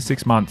money for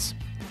 6 months.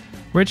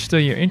 Register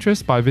your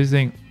interest by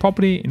visiting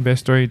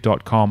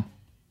propertyinvestory.com.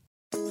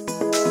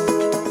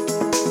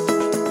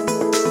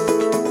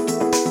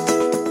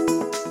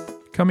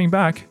 Coming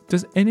back,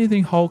 does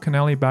anything hold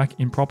Canale back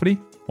in property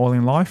or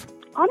in life?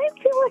 I don't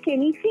feel like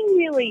anything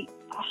really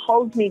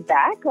holds me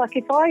back. Like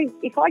if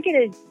I get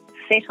a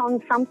set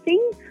on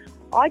something,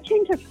 I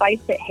tend to face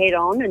it head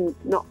on and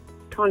not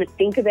kind of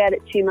think about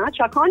it too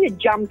much. I kind of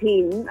jump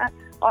in.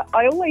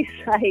 I always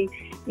say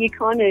you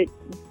kind of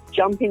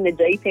jump in the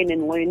deep end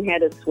and learn how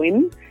to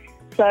swim.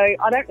 So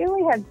I don't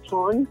really have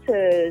time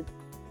to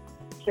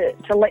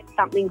let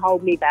something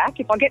hold me back.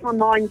 If I get my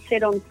mind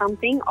set on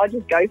something, I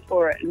just go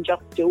for it and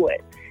just do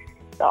it.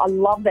 So I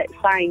love that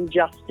saying,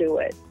 just do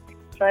it.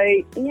 So,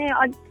 yeah,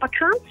 I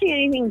can't see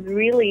anything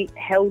really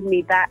held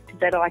me back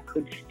that I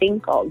could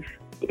think of.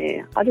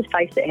 Yeah, I just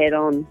face it head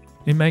on.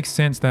 It makes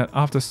sense that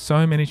after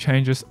so many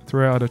changes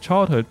throughout her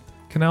childhood,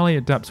 Canale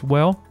adapts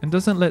well and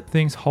doesn't let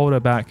things hold her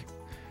back.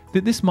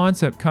 Did this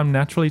mindset come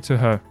naturally to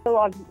her? Well,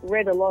 I've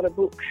read a lot of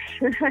books.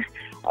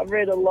 I've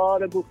read a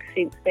lot of books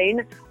since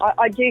then.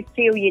 I do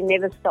feel you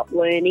never stop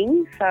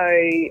learning. So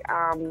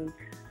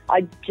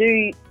I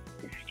do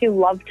still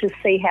love to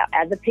see how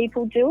other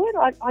people do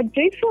it. I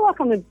do feel like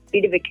I'm a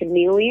bit of a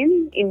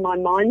chameleon in my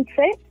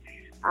mindset.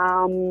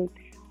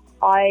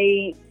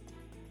 I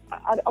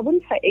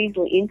wouldn't say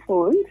easily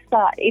influenced,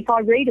 but if I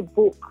read a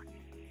book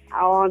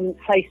on,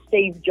 say,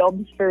 Steve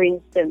Jobs, for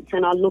instance,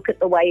 and I look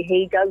at the way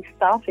he does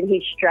stuff and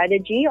his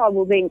strategy, I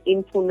will then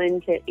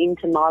implement it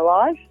into my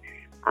life.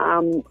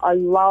 I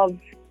love,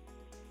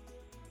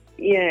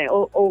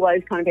 all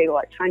those kind of people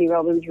like Tony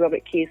Robbins,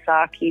 Robert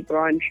Kiyosaki,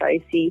 Brian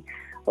Tracy,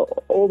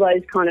 all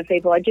those kind of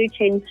people. I do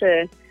tend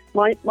to,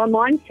 my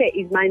mindset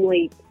is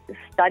mainly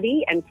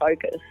study and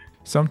focus.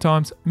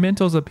 Sometimes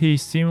mentors appear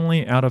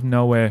seemingly out of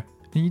nowhere,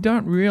 and you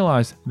don't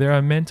realize they're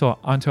a mentor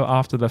until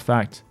after the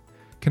fact.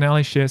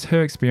 Canale shares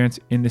her experience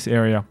in this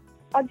area.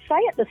 I'd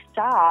say at the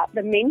start,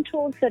 the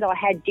mentors that I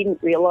had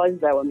didn't realise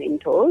they were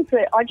mentors.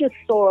 I just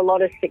saw a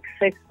lot of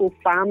successful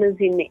farmers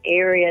in the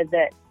area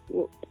that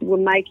were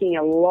making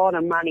a lot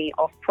of money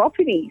off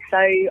property. So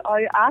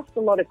I asked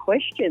a lot of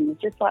questions,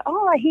 just like,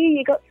 I hear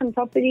you got some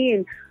property,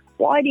 and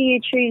why do you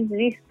choose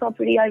this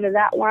property over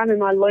that one?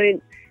 And I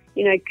learned,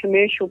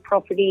 commercial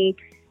property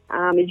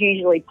is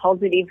usually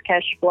positive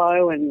cash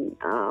flow, and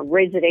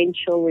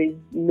residential is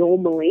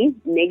normally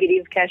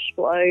negative cash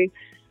flow.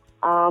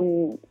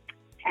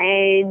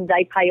 And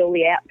they pay all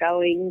the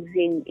outgoings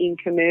in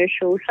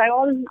commercial.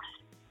 So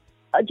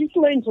I just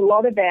learned a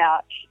lot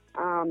about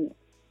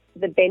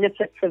the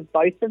benefits of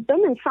both of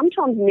them, and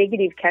sometimes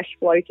negative cash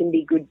flow can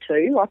be good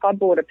too. Like I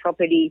bought a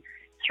property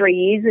 3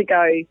 years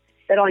ago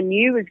that I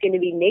knew was going to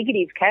be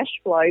negative cash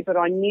flow, but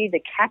I knew the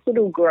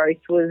capital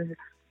growth was,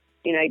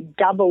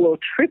 double or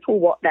triple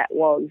what that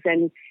was.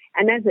 And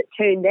as it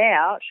turned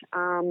out,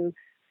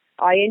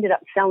 I ended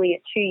up selling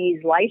it 2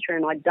 years later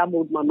and I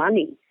doubled my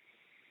money.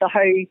 So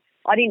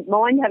I didn't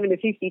mind having a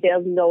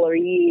 $50,000 a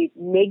year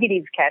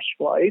negative cash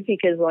flow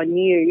because I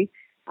knew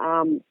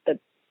that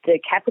the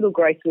capital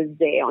growth was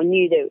there. I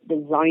knew that the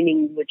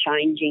zonings were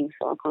changing,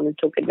 so I kind of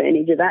took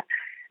advantage of that.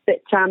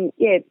 But,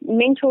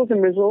 mentors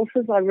and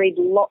resources, I read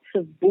lots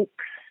of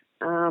books.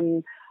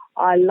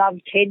 I love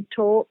TED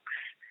Talks.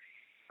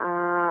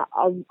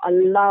 I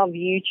love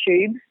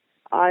YouTube.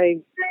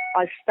 I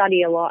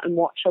study a lot and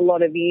watch a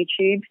lot of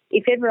YouTube.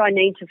 If ever I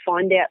need to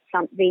find out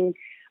something,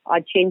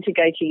 I tend to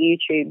go to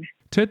YouTube.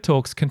 TED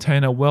Talks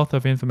contain a wealth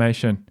of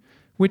information.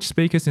 Which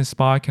speakers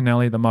inspire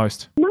Canale the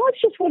most? No,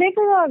 it's just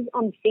whatever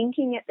I'm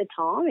thinking at the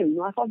time.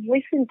 Like I've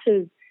listened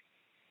to,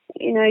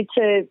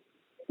 to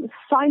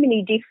so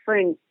many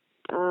different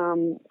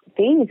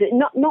things.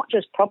 Not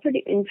just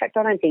property. In fact,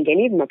 I don't think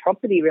any of them are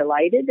property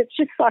related. It's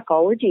just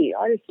psychology.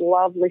 I just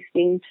love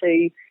listening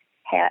to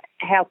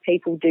how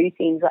people do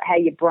things, like how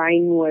your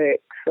brain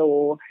works,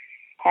 or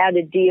how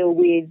to deal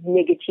with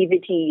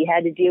negativity, how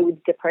to deal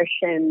with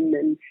depression.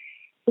 And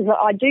because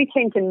I do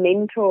tend to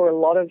mentor a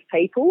lot of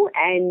people,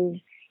 and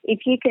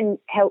if you can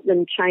help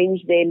them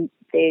change their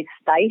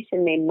state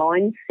and their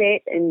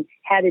mindset and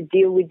how to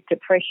deal with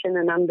depression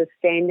and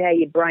understand how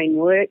your brain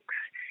works.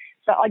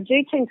 So I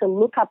do tend to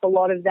look up a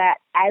lot of that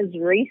as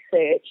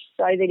research,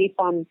 so that if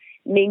I'm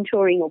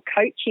mentoring or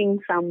coaching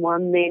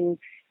someone, then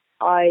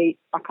I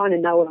kind of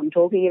know what I'm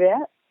talking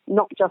about,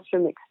 not just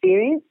from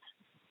experience.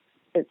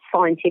 It's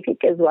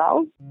scientific as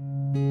well.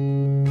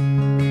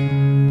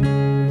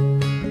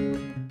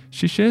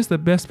 She shares the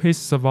best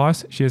pieces of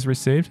advice she has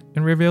received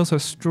and reveals her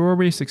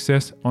strawberry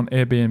success on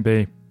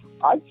Airbnb.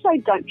 I'd say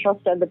don't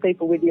trust other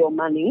people with your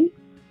money.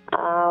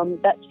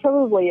 That's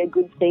probably a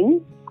good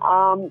thing.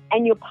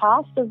 And your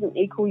past doesn't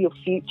equal your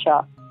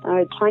future.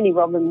 Tony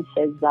Robbins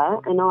says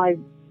that, and I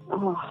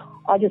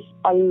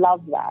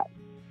love that.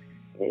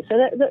 So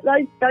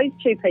those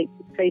two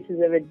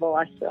pieces of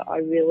advice that I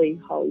really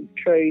hold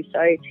true.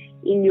 So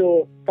in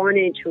your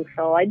financial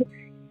side,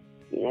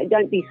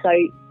 don't be so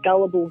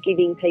gullible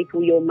giving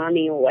people your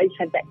money. Always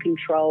have that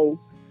control.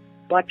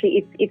 Like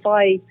if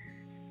I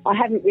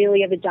haven't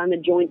really ever done a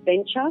joint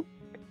venture,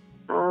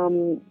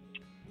 and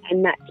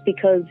that's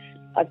because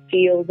I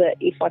feel that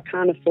if I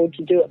can't afford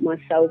to do it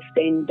myself,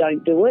 then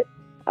don't do it.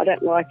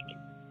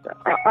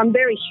 I'm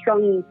very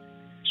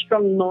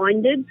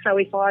strong-minded, so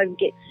if I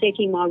get set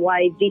in my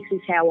way, this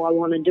is how I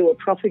want to do a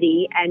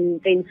property,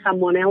 and then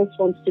someone else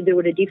wants to do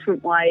it a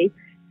different way,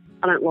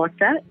 I don't like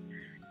that.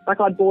 Like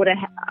I bought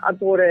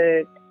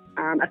a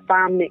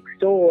farm next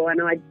door,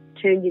 and I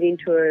turned it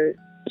into a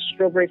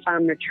strawberry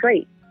farm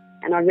retreat,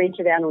 and I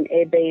rented out on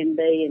Airbnb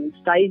and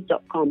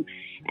stays.com.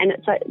 And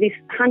it's this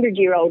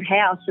 100-year-old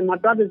house, and my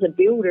brother's a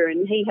builder,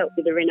 and he helped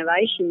with the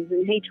renovations,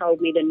 and he told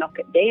me to knock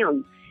it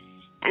down.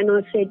 And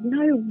I said,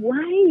 no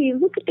way,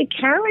 look at the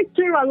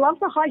character. I love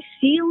the high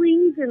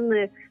ceilings and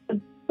the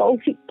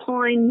Baltic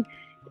pine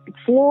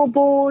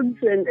floorboards,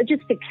 and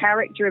just the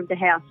character of the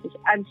house was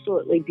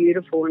absolutely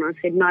beautiful. And I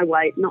said, no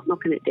way, not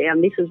knocking it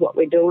down. This is what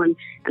we're doing.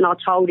 And I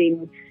told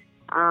him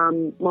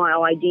my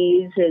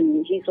ideas,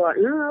 and he's like,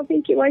 no, I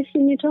think you're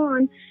wasting your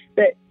time.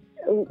 But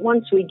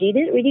once we did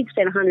it, we did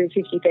spend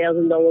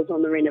 $150,000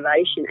 on the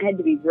renovation. It had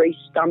to be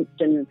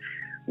re-stumped and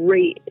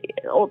the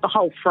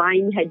whole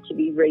frame had to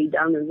be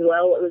redone as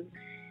well. It was,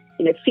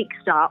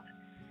 fixed up.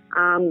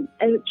 And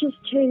it just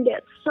turned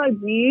out so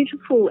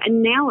beautiful.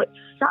 And now it's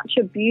such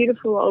a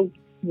beautiful old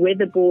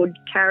weatherboard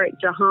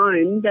character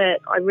home that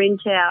I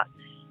rent out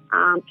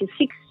for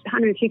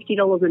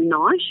 $650 a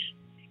night.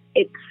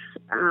 It's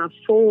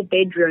 4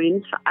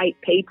 bedrooms for 8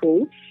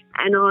 people,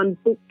 and I'm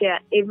booked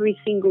out every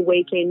single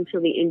weekend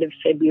till the end of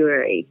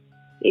February.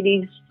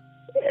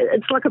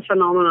 It's like a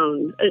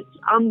phenomenon. It's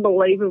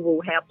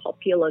unbelievable how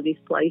popular this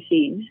place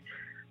is,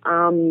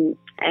 and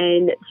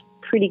it's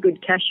pretty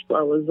good cash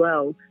flow as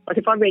well. Like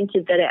if I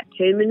rented that out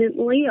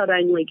permanently, I'd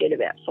only get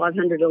about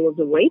 $500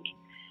 a week,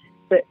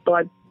 but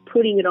by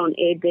putting it on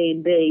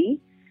Airbnb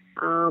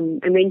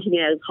and renting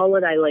it as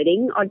holiday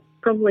letting, I'd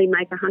probably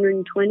make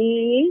 $120 a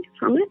year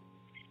from it.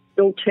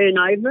 It'll turn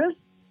over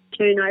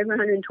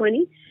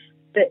 120.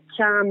 But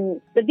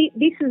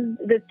this is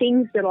the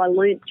things that I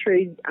learnt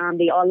through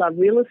the I Love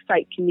Real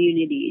Estate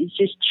community, is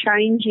just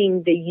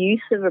changing the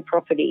use of a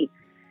property.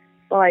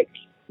 Like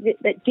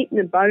that dip in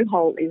the bow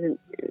hole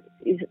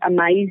is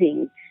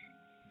amazing.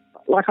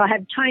 Like I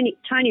have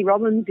Tony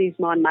Robbins is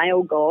my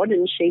male god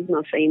and she's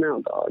my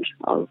female god.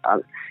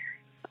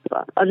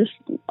 I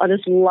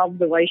just love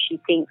the way she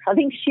thinks. I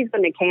think she's got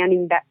an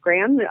accounting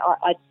background.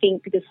 I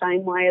think the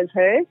same way as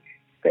her.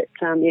 But,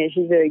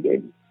 she's very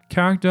good.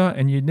 Character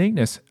and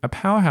uniqueness are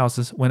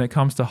powerhouses when it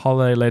comes to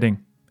holiday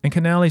letting, and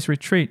Canale's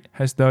retreat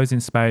has those in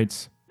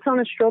spades. It's on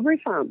a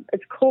strawberry farm.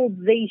 It's called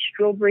the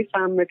Strawberry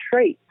Farm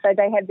Retreat. So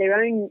they have their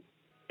own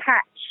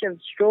patch of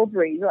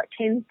strawberries, like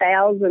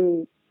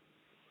 10,000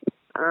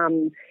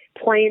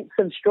 plants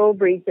of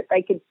strawberries that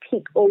they could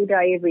pick all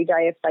day, every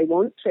day if they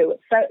want to.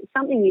 It's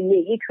something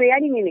unique. You're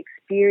creating an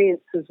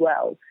experience as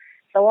well.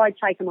 So I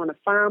take them on a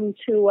farm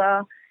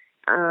tour,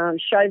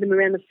 show them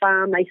around the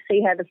farm. They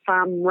see how the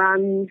farm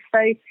runs. So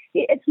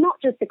it's not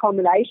just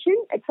accommodation.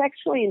 It's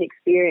actually an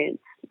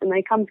experience. And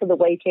they come for the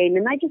weekend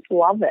and they just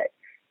love it.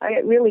 I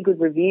get really good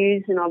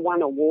reviews and I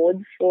won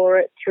awards for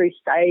it through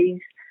stays.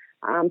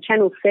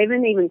 Channel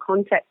 7 even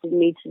contacted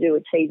me to do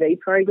a TV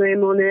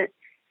program on it,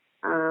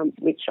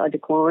 which I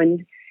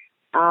declined.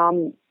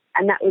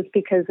 And that was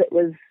because it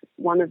was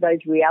one of those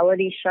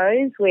reality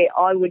shows where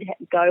I would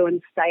go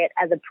and stay at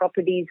other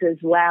properties as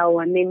well,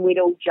 and then we'd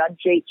all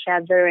judge each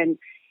other. And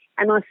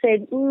I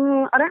said,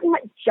 I don't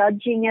like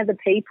judging other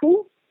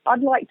people.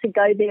 I'd like to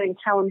go there and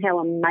tell them how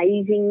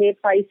amazing their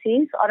place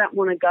is. I don't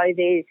want to go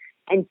there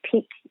and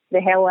pick the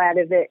hell out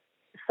of it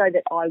so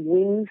that I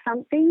win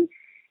something.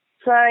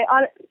 So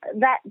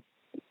that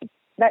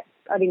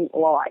I didn't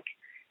like.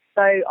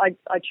 So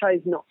I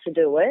chose not to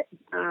do it,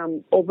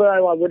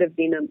 although I would have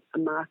been a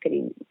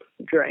marketing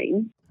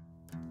dream.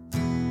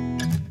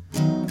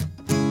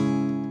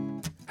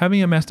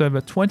 Having amassed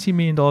over $20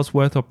 million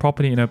worth of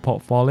property in her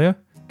portfolio,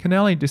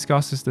 Canale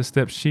discusses the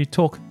steps she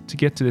took to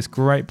get to this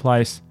great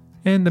place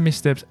and the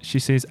missteps she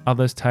sees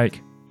others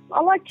take.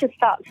 I like to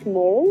start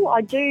small.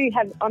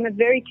 I'm a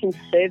very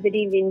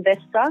conservative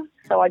investor,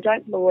 so I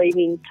don't believe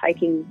in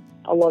taking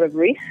a lot of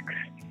risks.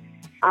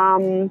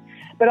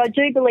 But I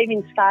do believe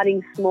in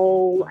starting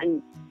small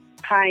and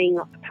paying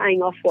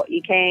off what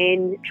you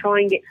can, try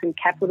and get some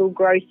capital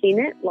growth in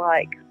it,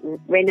 like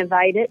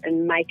renovate it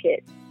and make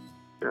it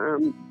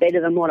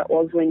better than what it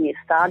was when you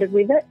started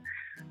with it.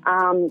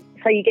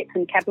 So you get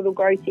some capital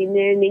growth in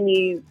there, and then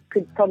you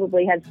could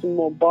probably have some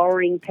more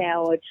borrowing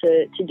power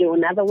to do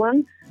another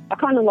one. I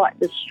kind of like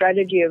the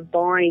strategy of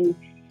buying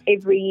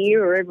every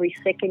year or every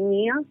second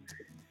year,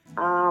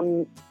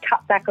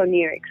 cut back on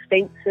your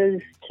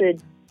expenses to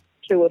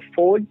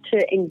afford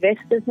to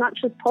invest as much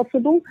as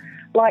possible.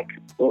 Like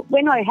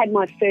when I had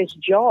my first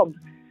job,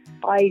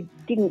 I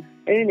didn't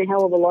earn a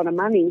hell of a lot of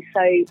money.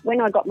 So when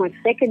I got my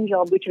second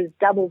job, which was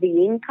double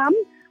the income,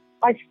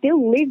 I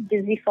still lived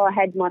as if I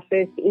had my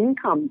first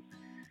income.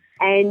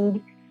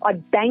 And I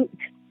banked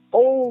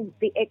all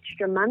the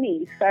extra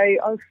money. So I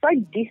was so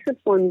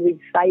disciplined with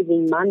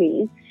saving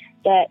money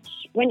that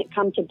when it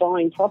comes to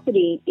buying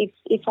property,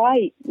 if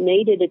I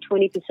needed a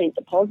 20%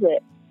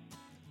 deposit,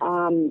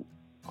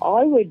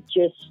 I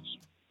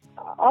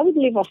would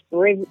live off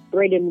bread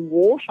and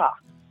water.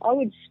 I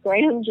would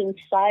scrounge and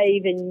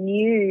save and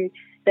knew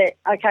that,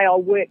 okay,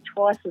 I'll work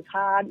twice as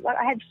hard. Like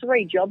I had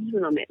 3 jobs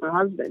when I met my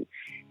husband.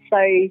 So,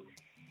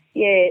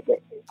 yeah,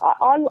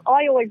 I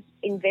always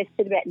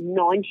invested about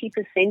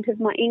 90% of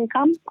my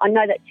income. I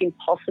know that's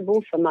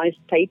impossible for most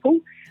people,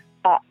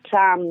 but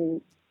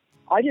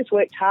I just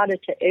worked harder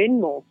to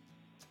earn more.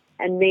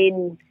 And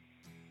then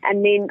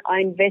I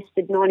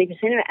invested 90% of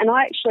it. And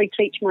I actually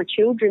teach my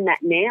children that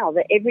now,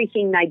 that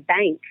everything they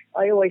bank,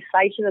 I always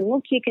say to them,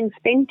 look, you can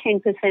spend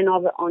 10%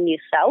 of it on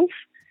yourself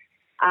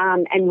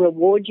and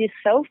reward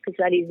yourself, because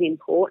that is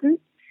important.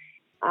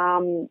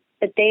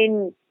 But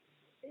then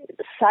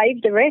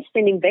save the rest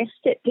and invest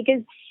it.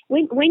 Because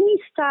when you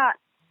start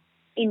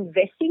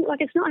investing,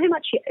 like it's not how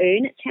much you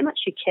earn, it's how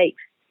much you keep.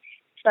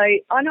 So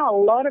I know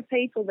a lot of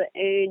people that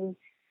earn,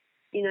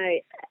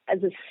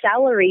 as a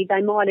salary,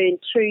 they might earn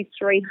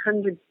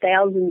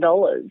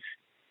 $200,000-$300,000,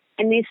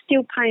 and they're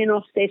still paying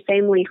off their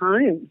family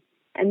home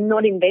and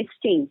not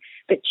investing.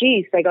 But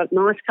geez, they got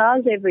nice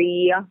cars every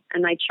year,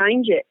 and they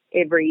change it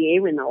every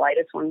year when the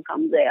latest one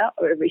comes out,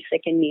 or every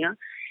second year.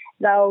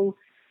 They'll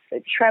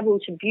travel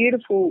to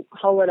beautiful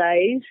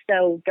holidays.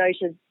 They'll go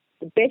to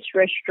the best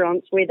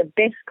restaurants, wear the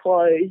best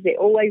clothes. They're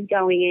always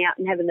going out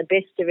and having the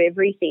best of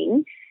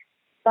everything.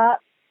 But,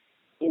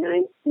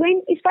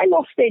 if they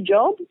lost their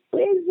job,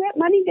 where's that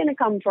money going to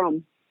come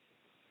from?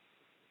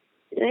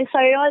 So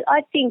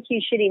I think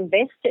you should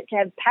invest it to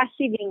have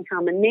passive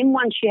income. And then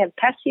once you have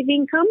passive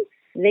income,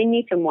 then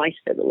you can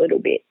waste it a little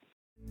bit.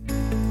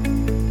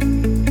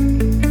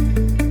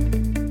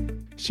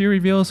 She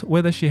reveals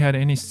whether she had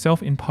any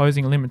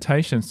self-imposing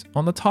limitations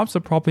on the types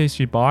of properties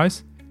she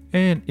buys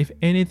and if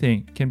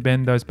anything can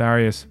bend those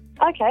barriers.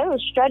 Okay, well,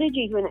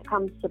 strategies when it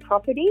comes to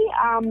property.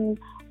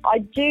 I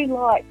do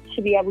like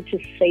to be able to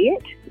see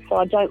it, so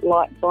I don't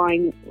like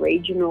buying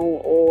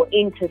regional or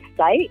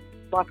interstate.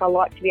 Like, I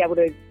like to be able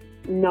to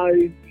know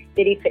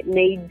that if it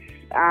needs,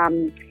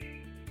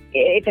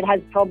 if it has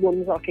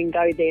problems, I can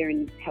go there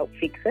and help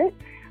fix it.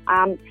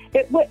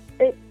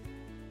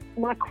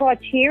 My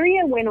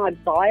criteria when I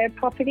buy a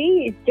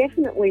property is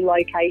definitely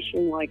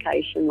location.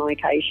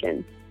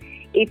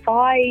 If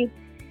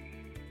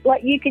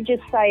you could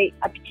just say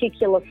a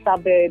particular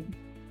suburb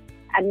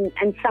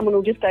and someone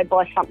will just go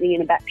buy something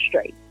in a back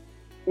street,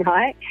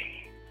 right?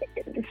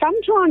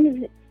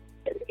 Sometimes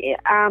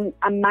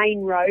a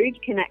main road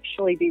can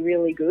actually be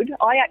really good.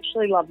 I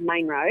actually love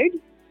main road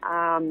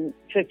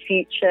for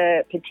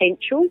future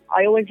potential.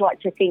 I always like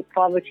to think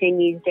 5 or 10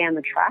 years down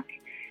the track.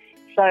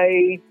 So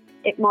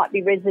it might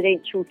be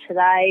residential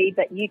today,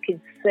 but you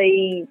could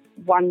see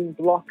one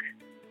block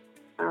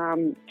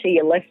to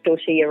your left or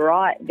to your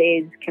right,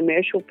 there's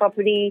commercial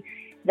property.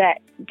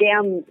 That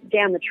down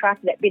the track,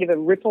 that bit of a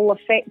ripple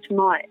effect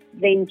might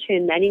then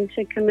turn that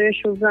into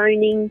commercial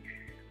zoning.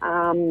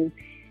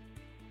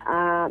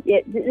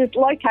 There's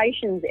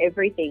locations,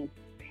 everything.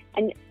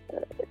 And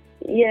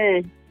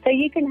so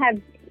you can have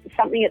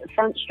something at the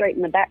front street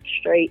and the back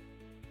street,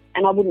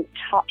 and I wouldn't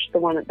touch the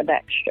one at the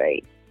back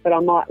street, but I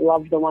might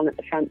love the one at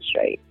the front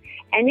street.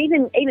 And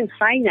even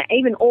saying that,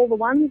 even all the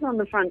ones on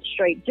the front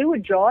street, do a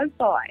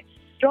drive-by.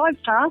 Drive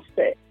past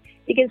it,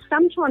 because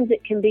sometimes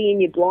it can be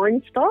in your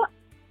blind spot.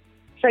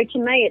 So to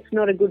me, it's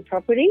not a good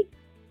property.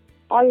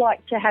 I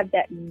like to have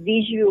that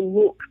visual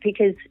look,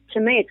 because to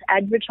me it's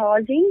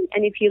advertising,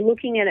 and if you're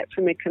looking at it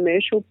from a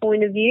commercial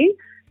point of view,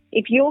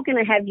 if you're going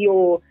to have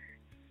your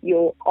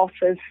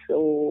office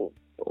or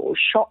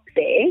shop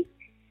there,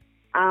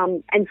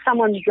 and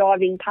someone's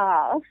driving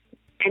past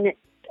and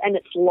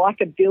it's like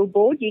a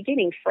billboard, you're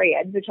getting free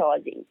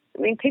advertising.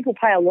 I mean, people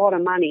pay a lot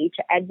of money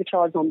to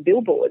advertise on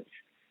billboards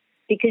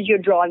because you're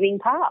driving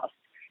past.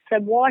 So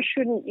why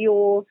shouldn't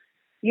your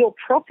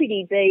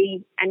property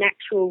be an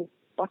actual,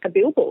 like a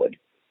billboard?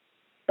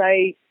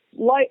 So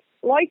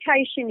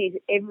location is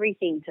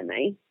everything to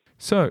me.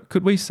 So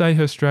could we say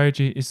her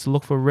strategy is to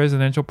look for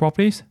residential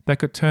properties that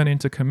could turn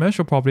into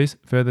commercial properties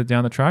further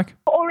down the track?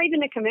 Or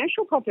even a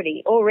commercial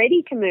property,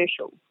 already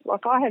commercial.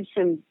 Like, I have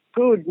some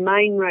good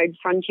main road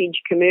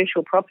frontage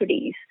commercial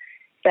properties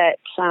that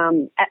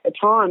at the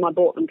time I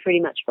bought them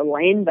pretty much for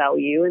land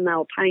value, and they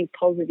were paying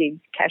positive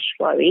cash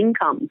flow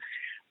income.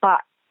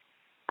 But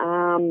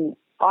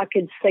I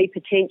could see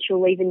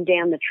potential even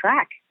down the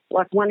track.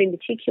 Like one in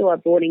particular I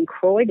bought in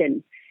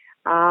Croydon.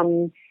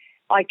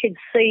 I could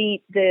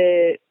see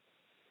the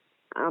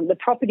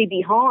property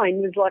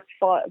behind was like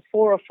 4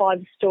 or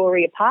 5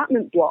 story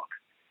apartment block.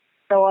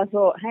 So I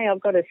thought, hey, I've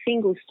got a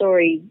single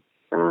story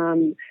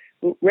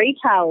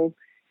retail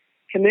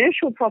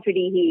commercial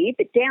property here,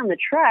 but down the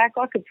track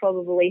I could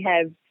probably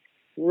have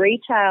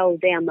retail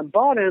down the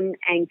bottom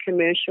and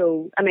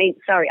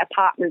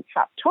apartments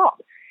up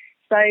top.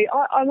 So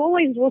I'm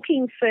always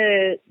looking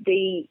for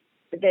the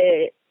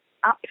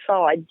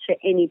upside to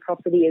any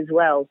property as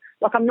well.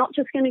 Like, I'm not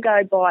just going to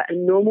go buy a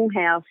normal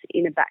house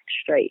in a back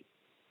street.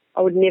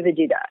 I would never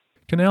do that.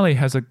 Canale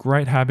has a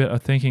great habit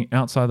of thinking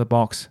outside the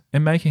box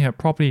and making her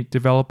property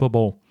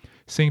developable,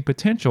 seeing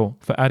potential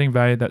for adding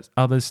value that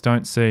others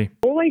don't see.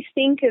 Always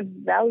think of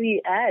value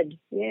add.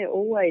 Yeah,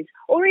 always.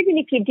 Or even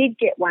if you did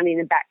get one in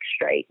a back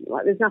street,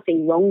 like, there's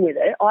nothing wrong with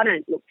it. I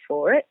don't look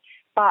for it.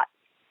 But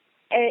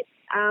at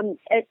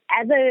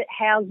other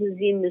houses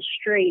in the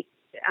street,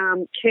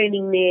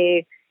 turning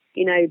their,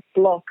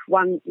 block,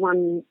 one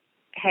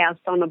house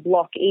on a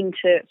block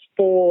into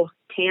 4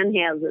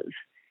 townhouses.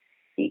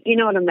 You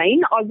know what I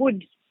mean? I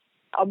would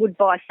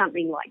buy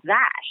something like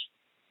that.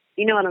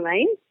 You know what I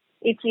mean?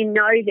 If you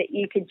know that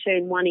you could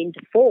turn 1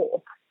 into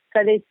 4. So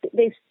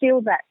there's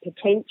still that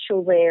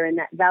potential there and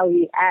that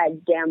value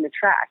add down the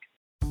track.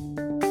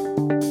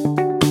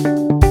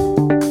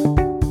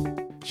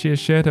 She has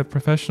shared her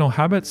professional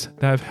habits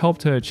that have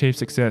helped her achieve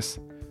success.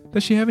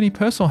 Does she have any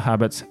personal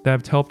habits that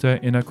have helped her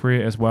in her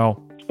career as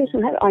well?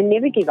 I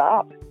never give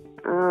up.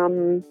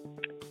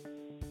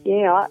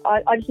 yeah,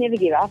 I just never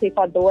give up. If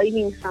I believe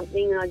in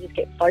something, I just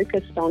get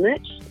focused on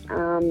it.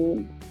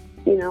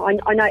 You know,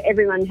 I know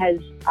everyone has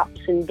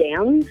ups and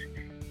downs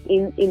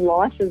in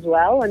life as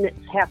well, and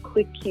it's how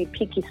quick you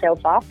pick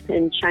yourself up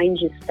and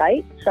change your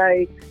state.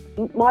 So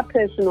my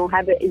personal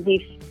habit is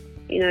if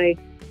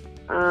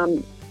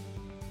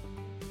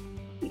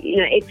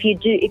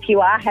you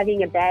are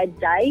having a bad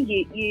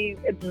day, you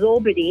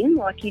absorb it in.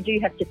 Like, you do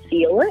have to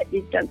feel it.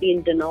 You don't be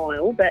in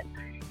denial, but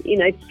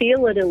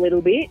feel it a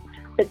little bit.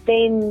 But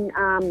then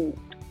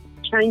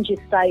change your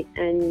state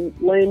and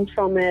learn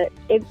from it.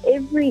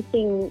 Every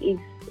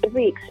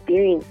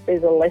experience,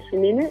 there's a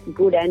lesson in it,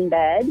 good and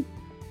bad.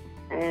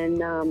 And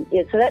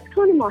so that's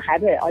kind of my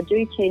habit. I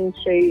do tend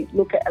to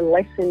look at a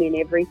lesson in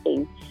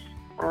everything.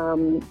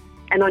 And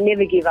I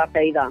never give up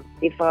either.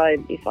 If I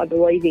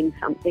believe in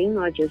something,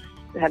 I just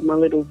have my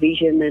little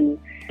vision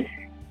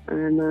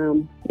and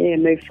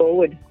move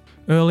forward.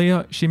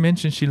 Earlier, she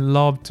mentioned she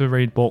loved to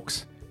read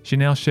books. She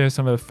now shares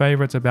some of her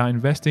favourites about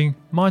investing,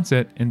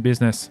 mindset and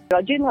business.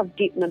 I do love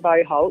Dietmar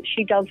Boholt.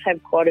 She does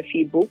have quite a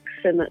few books,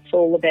 and it's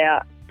all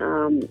about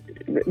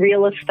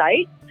real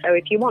estate. So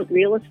if you want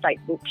real estate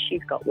books,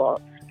 she's got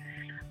lots.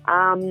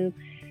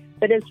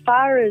 But as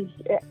far as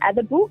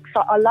other books,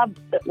 I love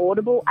the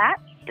Audible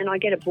app, and I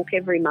get a book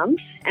every month.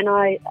 And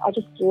I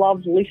just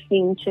love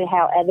listening to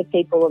how other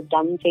people have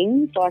done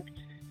things, like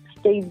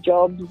Steve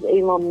Jobs,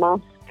 Elon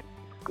Musk,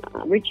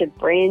 Richard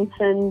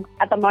Branson.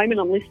 At the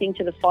moment, I'm listening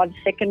to the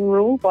 5-Second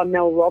Rule by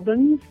Mel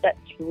Robbins. That's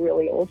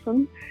really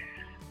awesome.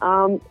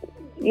 So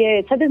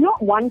there's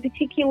not one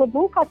particular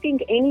book. I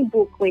think any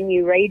book, when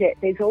you read it,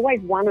 there's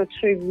always one or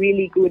two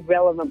really good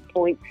relevant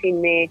points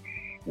in there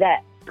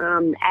that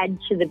add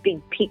to the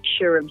big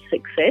picture of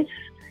success.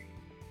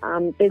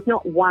 There's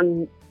not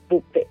one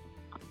book that,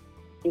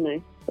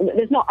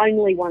 there's not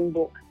only one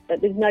book,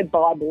 but there's no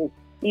Bible.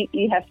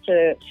 You have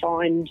to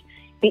find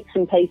bits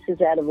and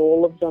pieces out of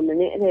all of them, and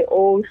they're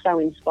all so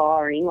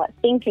inspiring. Like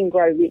Think and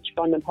Grow Rich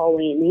by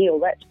Napoleon Hill,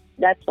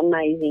 that's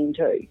amazing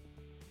too.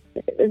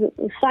 There's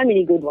so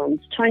many good ones.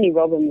 Tony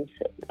Robbins,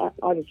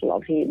 I just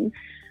love him.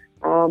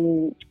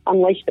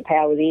 Unleash the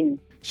Power Within.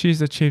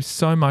 She's achieved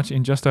so much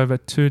in just over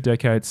 2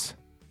 decades.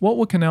 What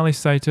would Canale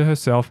say to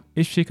herself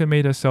if she could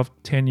meet herself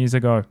 10 years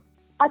ago?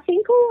 I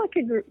think all I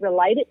could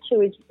relate it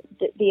to is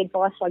the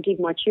advice I give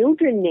my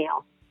children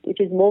now, which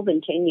is more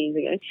than 10 years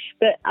ago.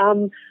 But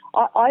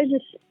I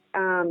just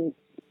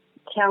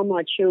tell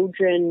my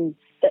children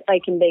that they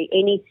can be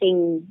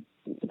anything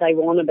they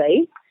want to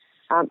be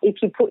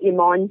if you put your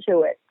mind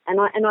to it. And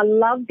I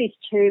love this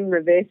term,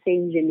 reverse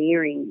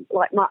engineering.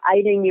 Like, my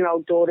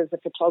 18-year-old daughter's a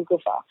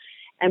photographer,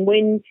 and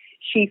when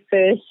she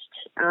first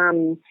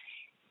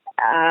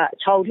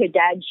told her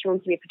dad she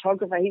wants to be a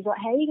photographer, he's like,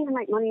 "How are you going to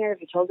make money out of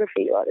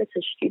photography? Like, that's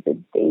a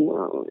stupid thing."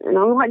 And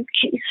I'm like,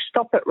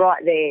 "Stop it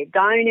right there.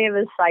 Don't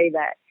ever say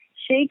that.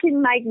 She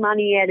can make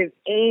money out of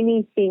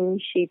anything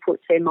she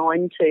puts her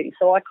mind to."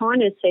 So I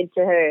kind of said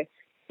to her,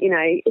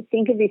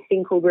 think of this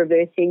thing called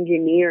reverse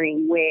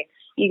engineering, where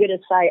you got to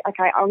say,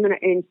 "Okay, I'm going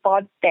to earn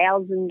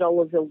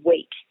 $5,000 a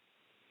week."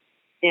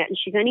 Now,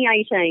 she's only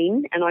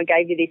 18, and I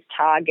gave her this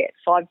target,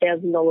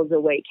 $5,000 a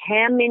week.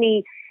 How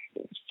many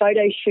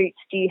photo shoots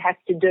do you have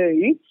to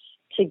do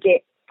to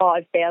get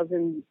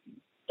 $5,000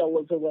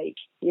 a week,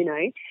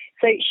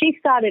 So she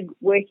started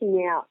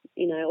working out,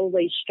 all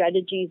these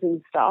strategies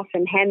and stuff,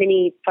 and how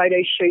many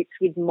photo shoots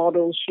with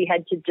models she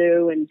had to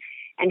do and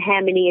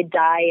how many a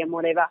day and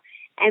whatever.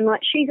 And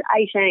she's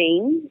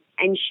 18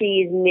 and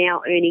she is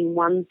now earning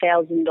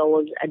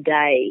 $1,000 a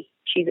day.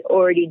 She's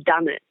already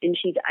done it, and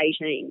she's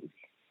 18.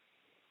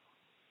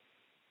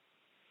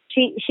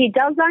 She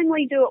does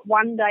only do it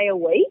 1 day a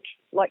week.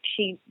 Like,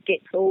 she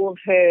gets all of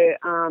her,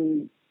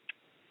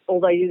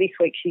 although this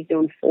week she's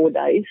doing 4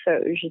 days, so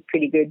which is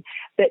pretty good.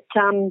 But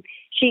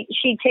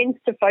she tends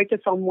to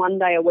focus on 1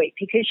 day a week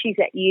because she's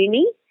at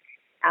uni.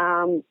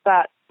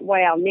 But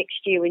wow,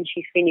 next year when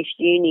she's finished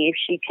uni, if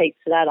she keeps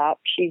that up,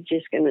 she's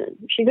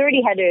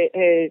already had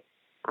her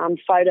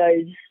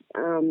photos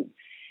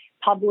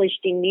published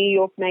in New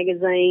York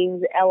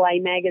magazines, LA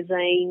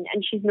magazine,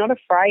 and she's not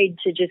afraid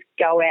to just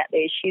go out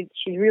there. She's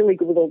really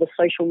good with all the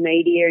social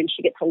media, and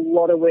she gets a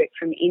lot of work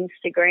from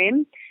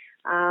Instagram.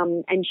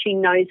 And she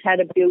knows how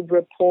to build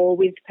rapport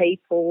with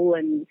people.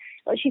 And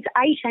she's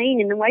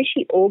 18, and the way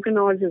she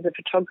organises a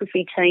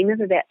photography team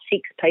of about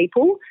 6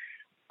 people,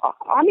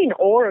 I'm in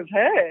awe of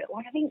her.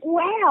 Like, I think,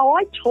 wow,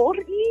 I taught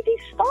you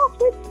this stuff.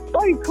 That's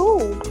so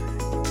cool.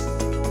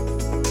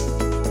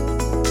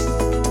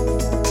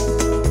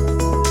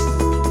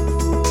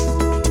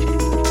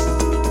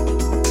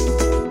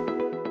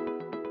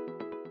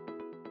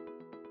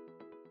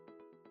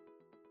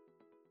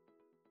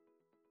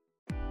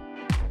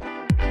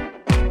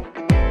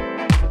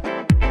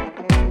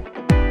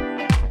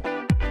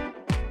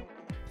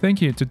 Thank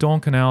you to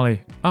Dawn Canale,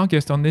 our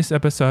guest on this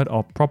episode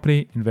of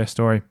Property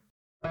Investory.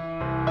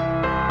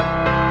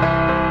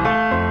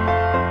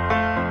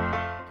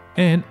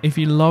 And if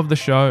you love the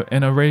show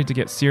and are ready to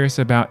get serious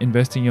about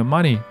investing your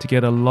money to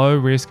get a low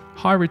risk,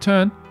 high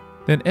return,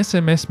 then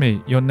SMS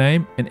me your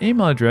name and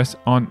email address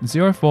on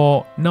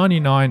 04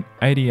 99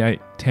 88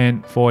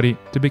 10 40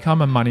 to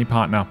become a money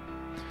partner.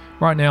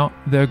 Right now,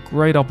 there are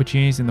great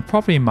opportunities in the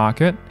property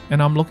market,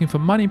 and I'm looking for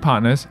money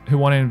partners who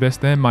want to invest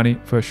their money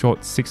for a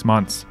short 6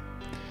 months.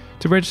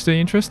 To register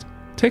interest,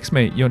 text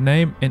me your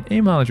name and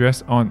email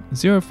address on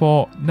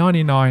 04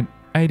 99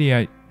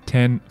 88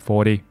 10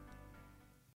 40.